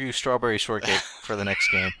gonna review Strawberry Shortcake for the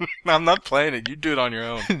next game. I'm not playing it. You do it on your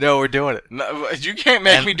own. No, we're doing it. No, you can't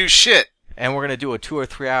make me do shit. And we're gonna do a 2 or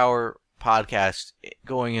 3 hour podcast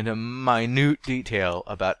going into minute detail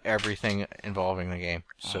about everything involving the game.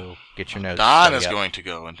 So get your notes. Don is going to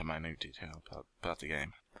go into minute detail about the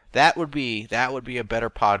game. That would be a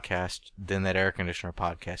better podcast than that air conditioner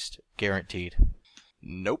podcast, guaranteed.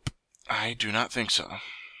 Nope, I do not think so.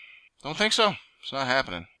 Don't think so. It's not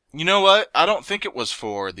happening. You know what? I don't think it was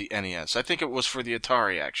for the NES. I think it was for the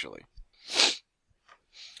Atari, actually.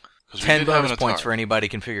 10 bonus points for anybody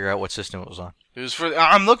can figure out what system it was on. It was for.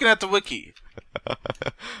 I'm looking at the wiki.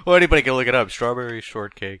 Well, anybody can look it up. Strawberry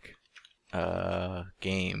Shortcake.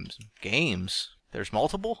 Games. There's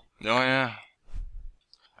multiple? Oh, yeah.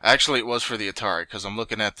 Actually, it was for the Atari, because I'm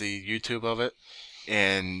looking at the YouTube of it,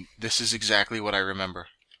 and this is exactly what I remember.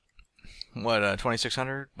 What,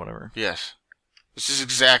 2600? Whatever. Yes. This is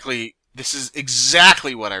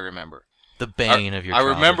exactly what I remember. The bane of your I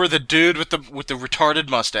childhood. remember the dude with the retarded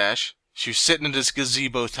mustache. She was sitting in this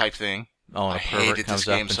gazebo type thing. Oh, and I hated this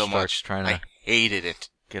game so much. I hated it.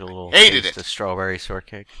 Get a little hated taste of Strawberry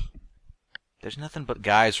Shortcake. There's nothing but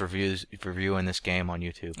guys reviewing this game on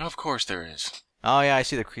YouTube. Of course there is. Oh yeah, I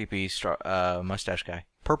see the creepy mustache guy.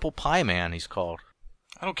 Purple Pie Man, he's called.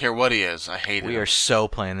 I don't care what he is. I hate it. We are so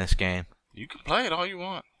playing this game. You can play it all you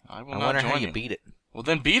want. I will not join you. I wonder how you beat it. Well,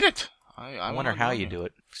 then beat it. I wonder how you do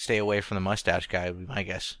it. Stay away from the mustache guy would be my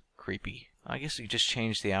guess. Creepy. I guess you just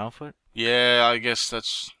changed the outfit. Yeah, I guess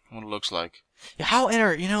that's what it looks like.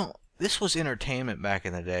 Yeah, this was entertainment back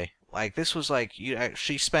in the day. Like, this was like,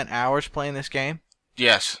 she spent hours playing this game.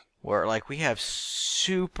 Yes. Where, like, we have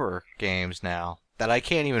super games now that I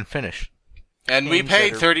can't even finish. And we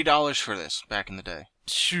paid $30 for this back in the day.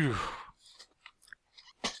 Phew.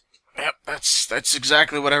 Yep, that's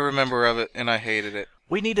exactly what I remember of it, and I hated it.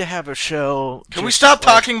 We need to have a show. Can we stop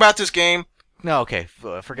talking about this game? No, okay.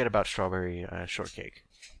 Forget about Strawberry Shortcake.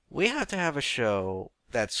 We have to have a show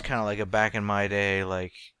that's kind of like a back in my day,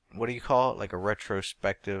 like, what do you call it? Like a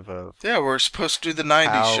retrospective of... Yeah, we're supposed to do the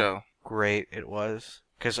 90s show. Great it was.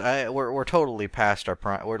 Because we're totally past our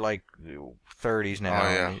prime. We're like 30s now. Oh,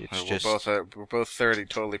 yeah. We're both 30,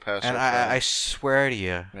 totally past our prime. And I swear to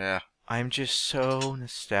you. Yeah. I'm just so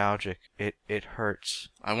nostalgic. It hurts.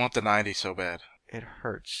 I want the 90s so bad. It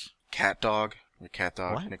hurts. Cat Dog. Your Cat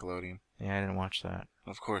Dog, what? Nickelodeon. Yeah, I didn't watch that.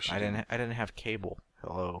 Of course you didn't. I didn't have cable.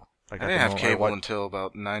 Hello. Like I didn't have cable until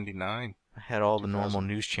about 99. I had all the normal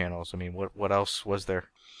news channels. I mean, what else was there?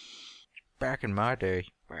 Back in my day.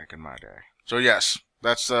 Back in my day. So yes,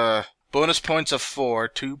 that's bonus points of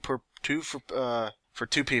 4, for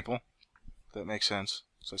 2 people. That makes sense.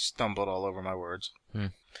 So I stumbled all over my words.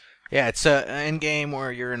 Yeah, it's an end game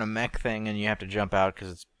where you're in a mech thing and you have to jump out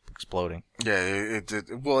because it's exploding. Yeah,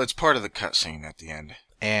 well, it's part of the cutscene at the end.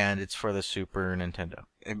 And it's for the Super Nintendo.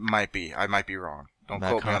 It might be. I might be wrong. Don't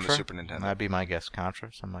quote me on the Super Nintendo. That'd be my guess.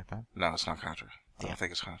 Contra, something like that? No, it's not Contra. I don't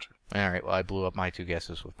think it's Contra. All right, well, I blew up my 2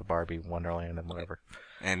 guesses with the Barbie, Wonderland, and whatever.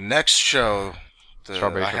 And next show,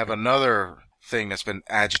 I have another thing that's been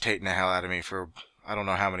agitating the hell out of me for I don't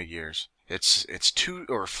know how many years. It's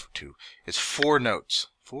 4 notes.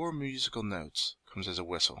 4 musical notes. Comes as a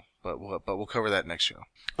whistle. But we'll cover that next show.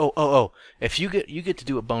 Oh! If you get to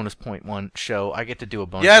do a bonus point 1 show, I get to do a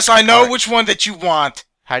bonus. Yes, I know which one that you want.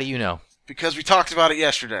 How do you know? Because we talked about it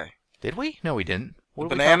yesterday. Did we? No, we didn't. What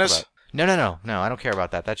did bananas? we talk about? No. I don't care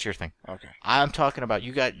about that. That's your thing. Okay. I'm talking about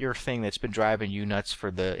you got your thing that's been driving you nuts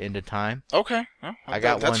for the end of time. Okay. Well, I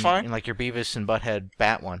got that's one, fine. like your Beavis and Butthead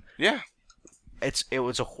Bat one. Yeah. It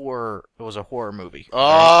was a horror movie. Oh,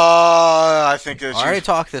 right? I think it's... I already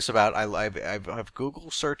talked this about. I've Google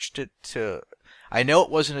searched it to. I know it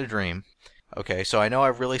wasn't a dream. Okay, so I know I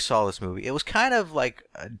really saw this movie. It was kind of like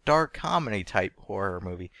a dark comedy type horror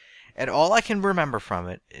movie, and all I can remember from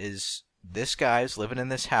it is this guy's living in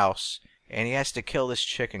this house, and he has to kill this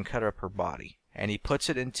chick and cut up her body, and he puts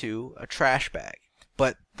it into a trash bag,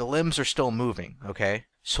 but the limbs are still moving. Okay.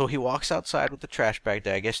 So he walks outside with the trash bag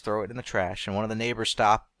to, I guess, throw it in the trash, and one of the neighbors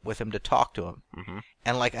stopped with him to talk to him. Mm-hmm.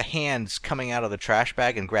 And like a hand's coming out of the trash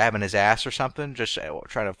bag and grabbing his ass or something, just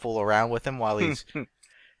trying to fool around with him while he's...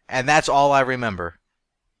 And that's all I remember.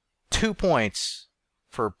 2 points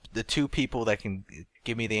for the 2 people that can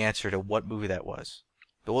give me the answer to what movie that was.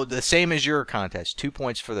 The same as your contest. 2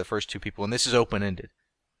 points for the first 2 people, and this is open-ended.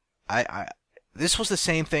 This was the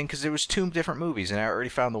same thing because there was 2 different movies, and I already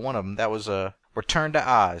found the one of them. That was Return to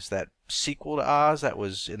Oz, that sequel to Oz that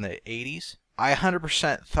was in the 80s. I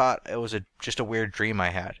 100% thought it was just a weird dream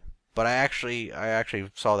I had, but I actually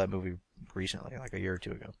saw that movie recently, like a year or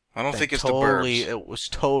 2 ago. I don't think it's The Burbs. It was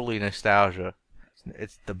totally nostalgia.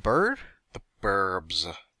 It's The Bird? The Burbs.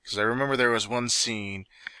 Because I remember there was one scene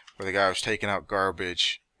where the guy was taking out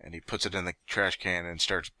garbage, and he puts it in the trash can and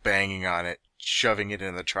starts banging on it, shoving it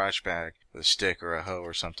in the trash bag with a stick or a hoe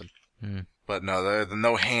or something. But no,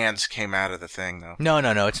 no hands came out of the thing, though. No,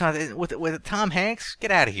 it's not. With Tom Hanks? Get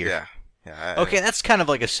out of here. Yeah. Okay, that's kind of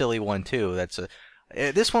like a silly one, too.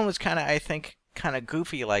 This one was kind of, I think, kind of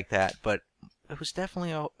goofy like that, but it was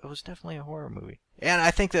definitely a horror movie. And I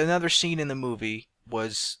think that another scene in the movie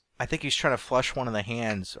was, I think he's trying to flush one of the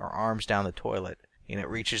hands or arms down the toilet, and it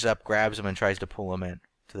reaches up, grabs him, and tries to pull him in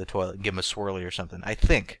to the toilet and give him a swirly or something. I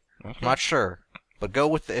think. Okay. I'm not sure. But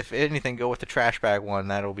if anything, go with the trash bag one.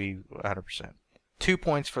 That'll be 100%. 2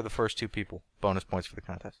 points for the first 2 people. Bonus points for the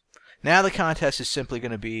contest. Now the contest is simply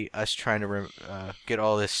going to be us trying to get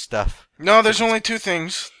all this stuff. No, there's only 2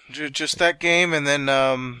 things. Just that game and then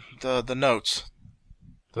the notes.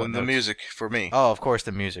 The music for me. Oh, of course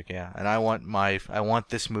the music, yeah. And I want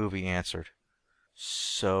this movie answered.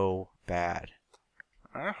 So bad.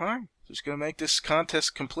 Alright. Just going to make this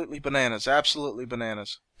contest completely bananas. Absolutely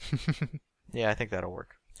bananas. Yeah, I think that'll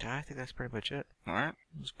work. I think that's pretty much it. All right.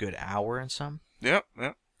 It was a good hour and some. Yep.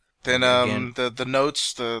 Then the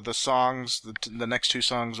notes, the songs, the next 2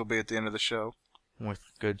 songs will be at the end of the show. With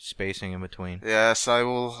good spacing in between. Yes, I'm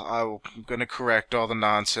going to correct all the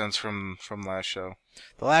nonsense from last show.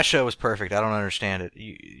 The last show was perfect. I don't understand it.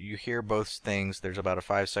 You hear both things. There's about a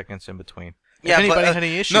 5 seconds in between. Yeah, if anybody had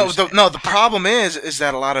any issues... The problem is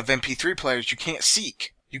that a lot of MP3 players you can't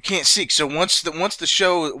seek. So once the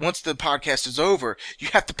podcast is over, you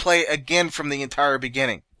have to play again from the entire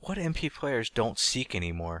beginning. What MP players don't seek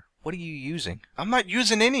anymore? What are you using? I'm not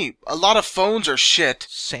using any. A lot of phones are shit.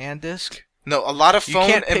 SanDisk? No, a lot of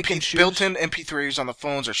built-in MP3s on the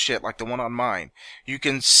phones are shit, like the one on mine. You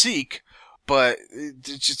can seek, but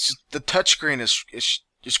it's just, the touchscreen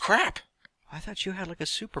is crap. I thought you had like a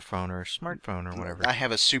super phone or a smartphone or whatever. I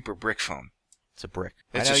have a super brick phone. It's a brick.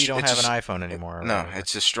 I know you don't have an iPhone anymore. No,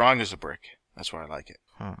 it's as strong as a brick. That's why I like it.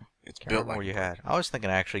 Huh. It's built like what you had. I was thinking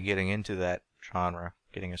of actually getting into that genre,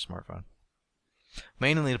 getting a smartphone.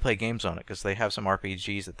 Mainly to play games on it, because they have some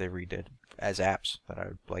RPGs that they redid as apps that I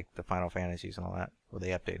would like, the Final Fantasies and all that, where they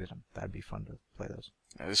updated them. That'd be fun to play those.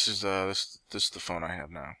 This is the phone I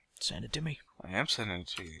have now. Send it to me. I am sending it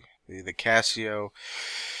to you. The Casio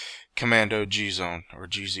Commando G-Zone, or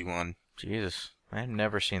GZ1. Jesus, I've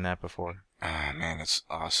never seen that before. Ah, man, it's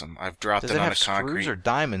awesome. I've dropped Does it on a have concrete. screws or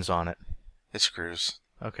diamonds on it? It's screws.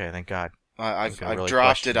 Okay, thank God. I've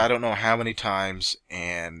dropped it I don't know how many times,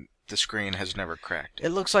 and the screen has never cracked. It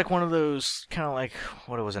looks like one of those, kind of like,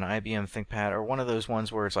 what it was, an IBM ThinkPad, or one of those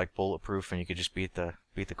ones where it's like bulletproof and you could just beat the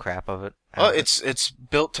crap of it. Oh, it's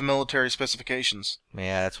built to military specifications.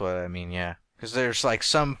 Yeah, that's what I mean, yeah. Because there's like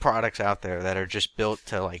some products out there that are just built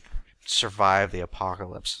to like survive the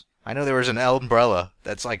apocalypse. I know there was an umbrella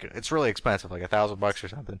that's like, it's really expensive, like $1,000 or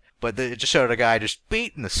something. But it just showed a guy just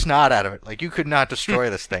beating the snot out of it. Like, you could not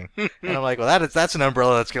destroy this thing. And I'm like, well, that's an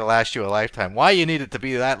umbrella that's going to last you a lifetime. Why you need it to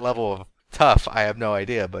be that level of tough, I have no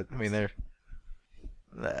idea. But, I mean, they're...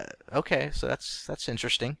 okay, so that's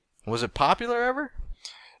interesting. Was it popular ever?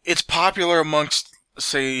 It's popular amongst,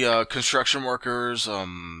 say, construction workers,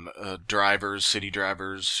 drivers, city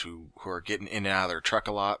drivers who are getting in and out of their truck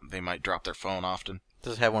a lot. They might drop their phone often.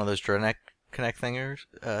 Does it have one of those Direct Connect things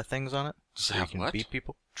on it? Does it have you can what? beat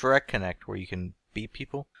people? Direct Connect, where you can beat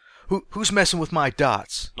people. Who's messing with my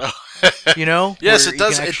dots? You know? Yes, it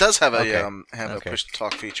does. It does have a a push to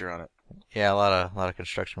talk feature on it. Yeah, a lot of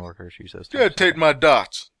construction workers use those. Yeah, take my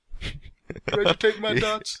dots. Ready to take my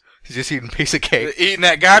dots? He's just eating a piece of cake. Eating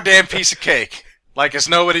that goddamn piece of cake like it's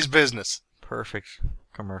nobody's business. Perfect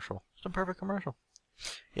commercial. It's a perfect commercial.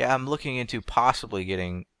 Yeah, I'm looking into possibly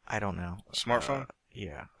getting, I don't know, a smartphone.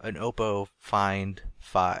 Yeah, an Oppo Find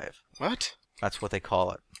 5. What? That's what they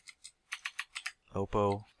call it.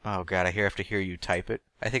 Oppo. Oh god, I have to hear you type it.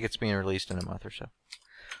 I think it's being released in a month or so.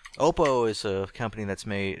 Oppo is a company that's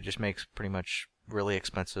just makes pretty much really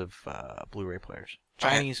expensive Blu-ray players.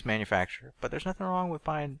 Chinese manufacturer, but there's nothing wrong with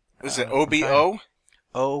buying. Is it OBO?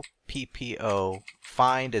 OPPO.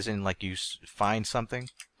 Find as in like you find something,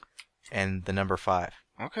 and the number 5.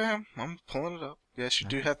 Okay, I'm pulling it up. Yes, you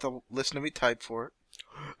do have to listen to me type for it.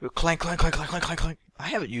 Clank, clank, clank, clank, clank, clank, clank. I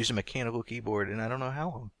haven't used a mechanical keyboard in I don't know how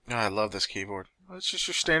long. Oh, I love this keyboard. It's just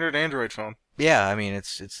your standard Android phone. Yeah, I mean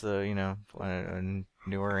it's the a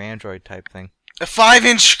newer Android type thing. A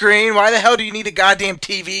 5-inch screen? Why the hell do you need a goddamn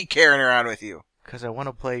TV carrying around with you? Because I want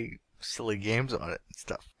to play silly games on it and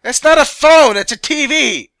stuff. That's not a phone. It's a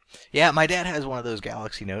TV. Yeah, my dad has one of those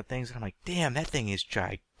Galaxy Note things, and I'm like, damn, that thing is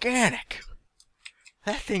gigantic.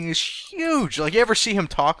 That thing is huge. Like, you ever see him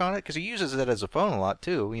talk on it? Because he uses it as a phone a lot,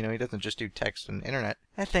 too. You know, he doesn't just do text and internet.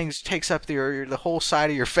 That thing takes up the whole side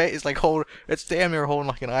of your face. Like, it's damn near holding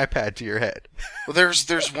like an iPad to your head. Well,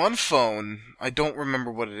 there's one phone. I don't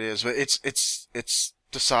remember what it is, but it's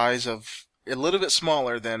the size of a little bit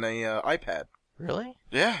smaller than a iPad. Really?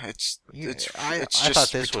 Yeah, it's I just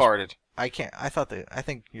thought this retarded. I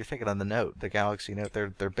think you're thinking on the Note, the Galaxy Note.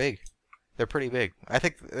 They're big. They're pretty big. I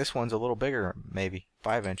think this one's a little bigger, maybe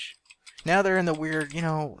 5-inch. Now they're in the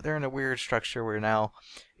weird structure where now,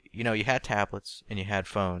 you had tablets and you had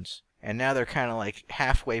phones, and now they're kind of like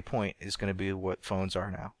halfway point is going to be what phones are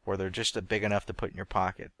now, where they're just big enough to put in your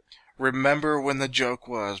pocket. Remember when the joke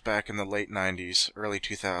was back in the late 90s, early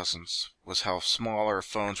 2000s, was how smaller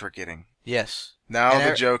phones were getting. Yes. Now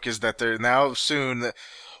the joke is that they're now soon,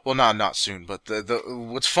 well, not soon, but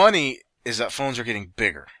what's funny is that phones are getting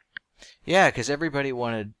bigger. Yeah, because everybody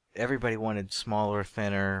wanted smaller,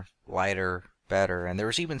 thinner, lighter, better, and there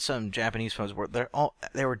was even some Japanese phones where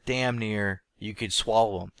they were damn near you could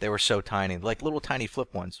swallow them. They were so tiny, like little tiny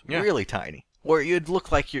flip ones, really tiny, where you'd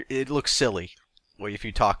look like it looks silly, if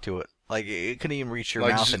you talk to it, like it couldn't even reach your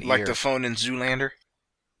mouth and ear. Like the phone in Zoolander.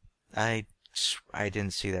 I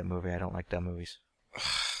didn't see that movie. I don't like dumb movies.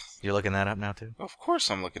 You're looking that up now too? Of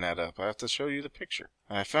course I'm looking that up. I have to show you the picture.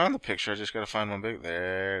 I found the picture. I just gotta find one big.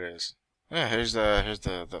 There it is. Yeah, here's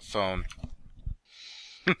the phone.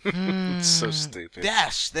 It's so stupid.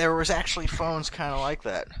 Yes, there was actually phones kind of like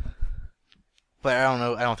that. But I don't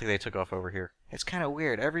know. I don't think they took off over here. It's kind of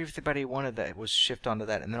weird. Everybody wanted that. It was shift onto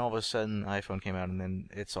that, and then all of a sudden, iPhone came out, and then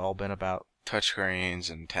it's all been about touchscreens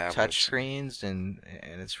and tablets. Touchscreens, and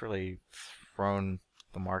it's really thrown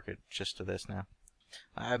the market just to this now.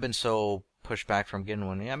 I've been so pushed back from getting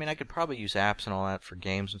one. I mean, I could probably use apps and all that for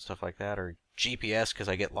games and stuff like that, or GPS because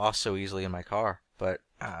I get lost so easily in my car. But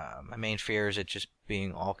my main fear is it just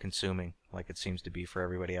being all-consuming, like it seems to be for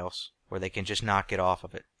everybody else, where they can just not get off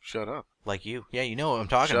of it. Shut up. Like you. Yeah, you know what I'm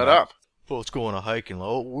talking about. Shut up. Well, let's go on a hike and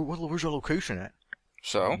where's your location at?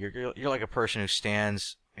 So? You're like a person who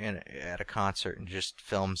stands at a concert and just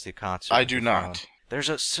films the concert. I do not.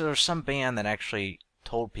 There's some band that actually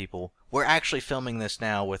told people, we're actually filming this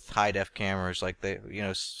now with high-def cameras, like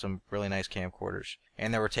some really nice camcorders.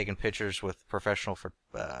 And they were taking pictures with professional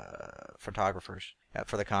photographers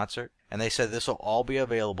for the concert. And they said this will all be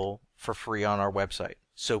available for free on our website.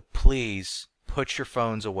 So please put your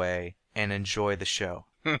phones away and enjoy the show.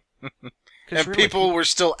 And really, people were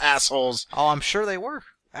still assholes. Oh, I'm sure they were.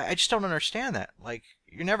 I just don't understand that. Like,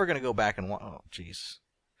 you're never going to go back and jeez.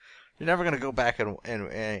 You're never going to go back and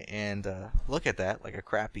look at that, like a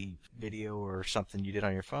crappy video or something you did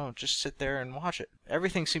on your phone. Just sit there and watch it.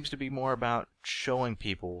 Everything seems to be more about showing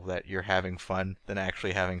people that you're having fun than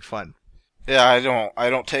actually having fun. Yeah, I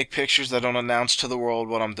don't take pictures. I don't announce to the world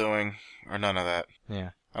what I'm doing, or none of that. Yeah.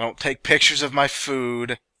 I don't take pictures of my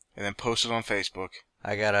food and then post it on Facebook.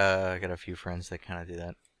 I got a few friends that kind of do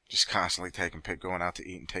that. Just constantly going out to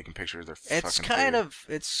eat and taking pictures of their fucking food.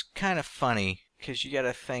 It's kind of funny because you got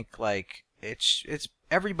to think like it's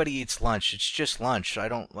everybody eats lunch. It's just lunch.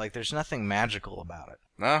 There's nothing magical about it.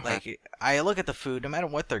 No. Like I look at the food, no matter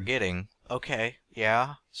what they're getting. Okay,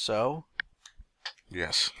 yeah. So.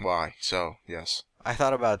 Yes. Why? So yes. I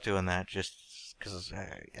thought about doing that just because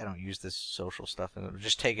I don't use this social stuff, and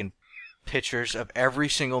just taking pictures of every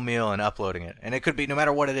single meal and uploading it. And it could be no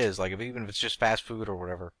matter what it is, like even if it's just fast food or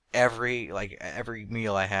whatever. Every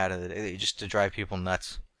meal I had, just to drive people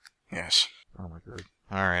nuts. Yes. Oh my god.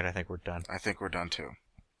 Alright, I think we're done. I think we're done too.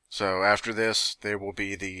 So after this, there will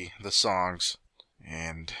be the songs.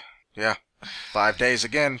 And yeah, 5 days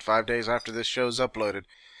again, 5 days after this show's uploaded.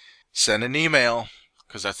 Send an email,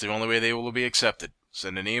 because that's the only way they will be accepted.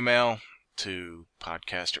 Send an email to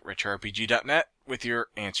podcast@retrorpg.net with your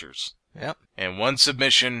answers. Yep. And one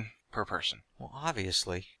submission per person. Well,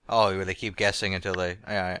 obviously. Oh, they keep guessing until they...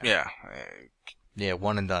 Yeah. Yeah,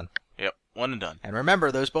 one and done. Yep, one and done. And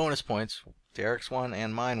remember, those bonus points, Derek's one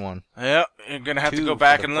and mine one. Yep, you're going to have to go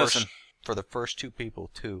back and listen. For the first two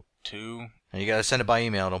people, two. And you got to send it by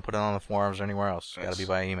email. Don't put it on the forums or anywhere else. It's got to be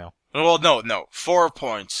by email. Well, no. 4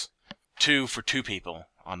 points. 2 for 2 people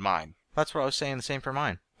on mine. That's what I was saying, the same for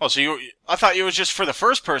mine. Oh, so I thought it was just for the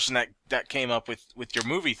first person that came up with your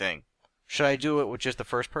movie thing. Should I do it with just the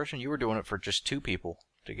first person? You were doing it for just 2 people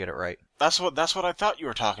to get it right. That's what I thought you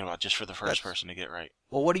were talking about, just for the first person to get it right.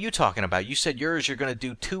 Well, what are you talking about? You said yours you're going to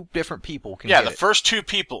do 2 different people can get it. Yeah, the first 2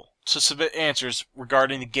 people to submit answers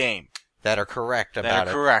regarding the game. That are correct about it. That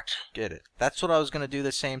are correct. Get it. That's what I was going to do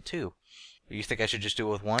the same too. You think I should just do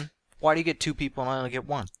it with 1? Why do you get 2 people and I only get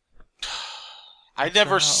 1? I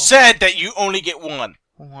never said that you only get 1.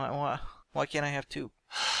 Why can't I have 2?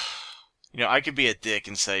 I could be a dick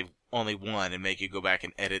and say only 1 and make you go back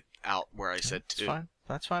and edit out where I said 2.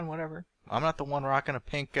 That's fine, whatever. I'm not the one rocking a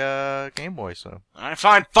pink Game Boy, so. Alright,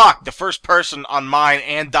 fine, fuck! The first person on mine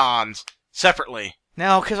and Don's, separately.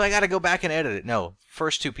 No, because I gotta go back and edit it. No,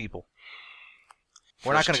 first 2 people.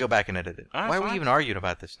 We're not going to go back and edit it. Why are we even arguing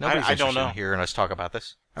about this? Nobody's interested in hearing us talk about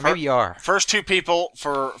this. Or maybe you are. First 2 people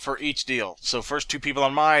for each deal. So first 2 people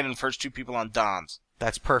on mine and first 2 people on Don's.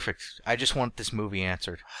 That's perfect. I just want this movie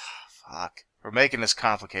answered. Fuck. We're making this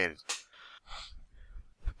complicated.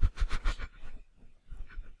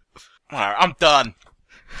 Alright, I'm done.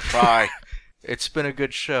 Bye. It's been a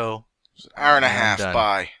good show. It's an hour and a half.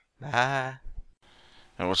 Bye. Bye.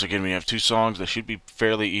 And once again, we have 2 songs that should be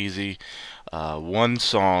fairly easy. One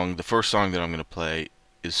song, the first song that I'm going to play,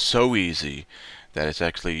 is so easy that it's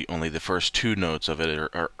actually only the first 2 notes of it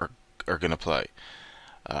are going to play.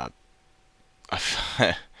 I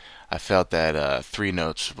felt that 3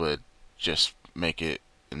 notes would just make it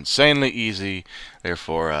insanely easy.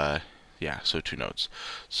 Therefore, so 2 notes.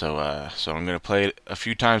 So I'm going to play it a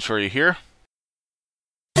few times for you here.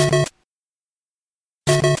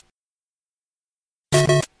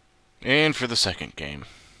 And for the second game.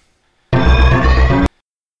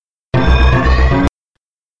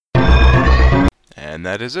 And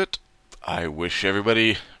that is it. I wish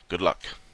everybody good luck.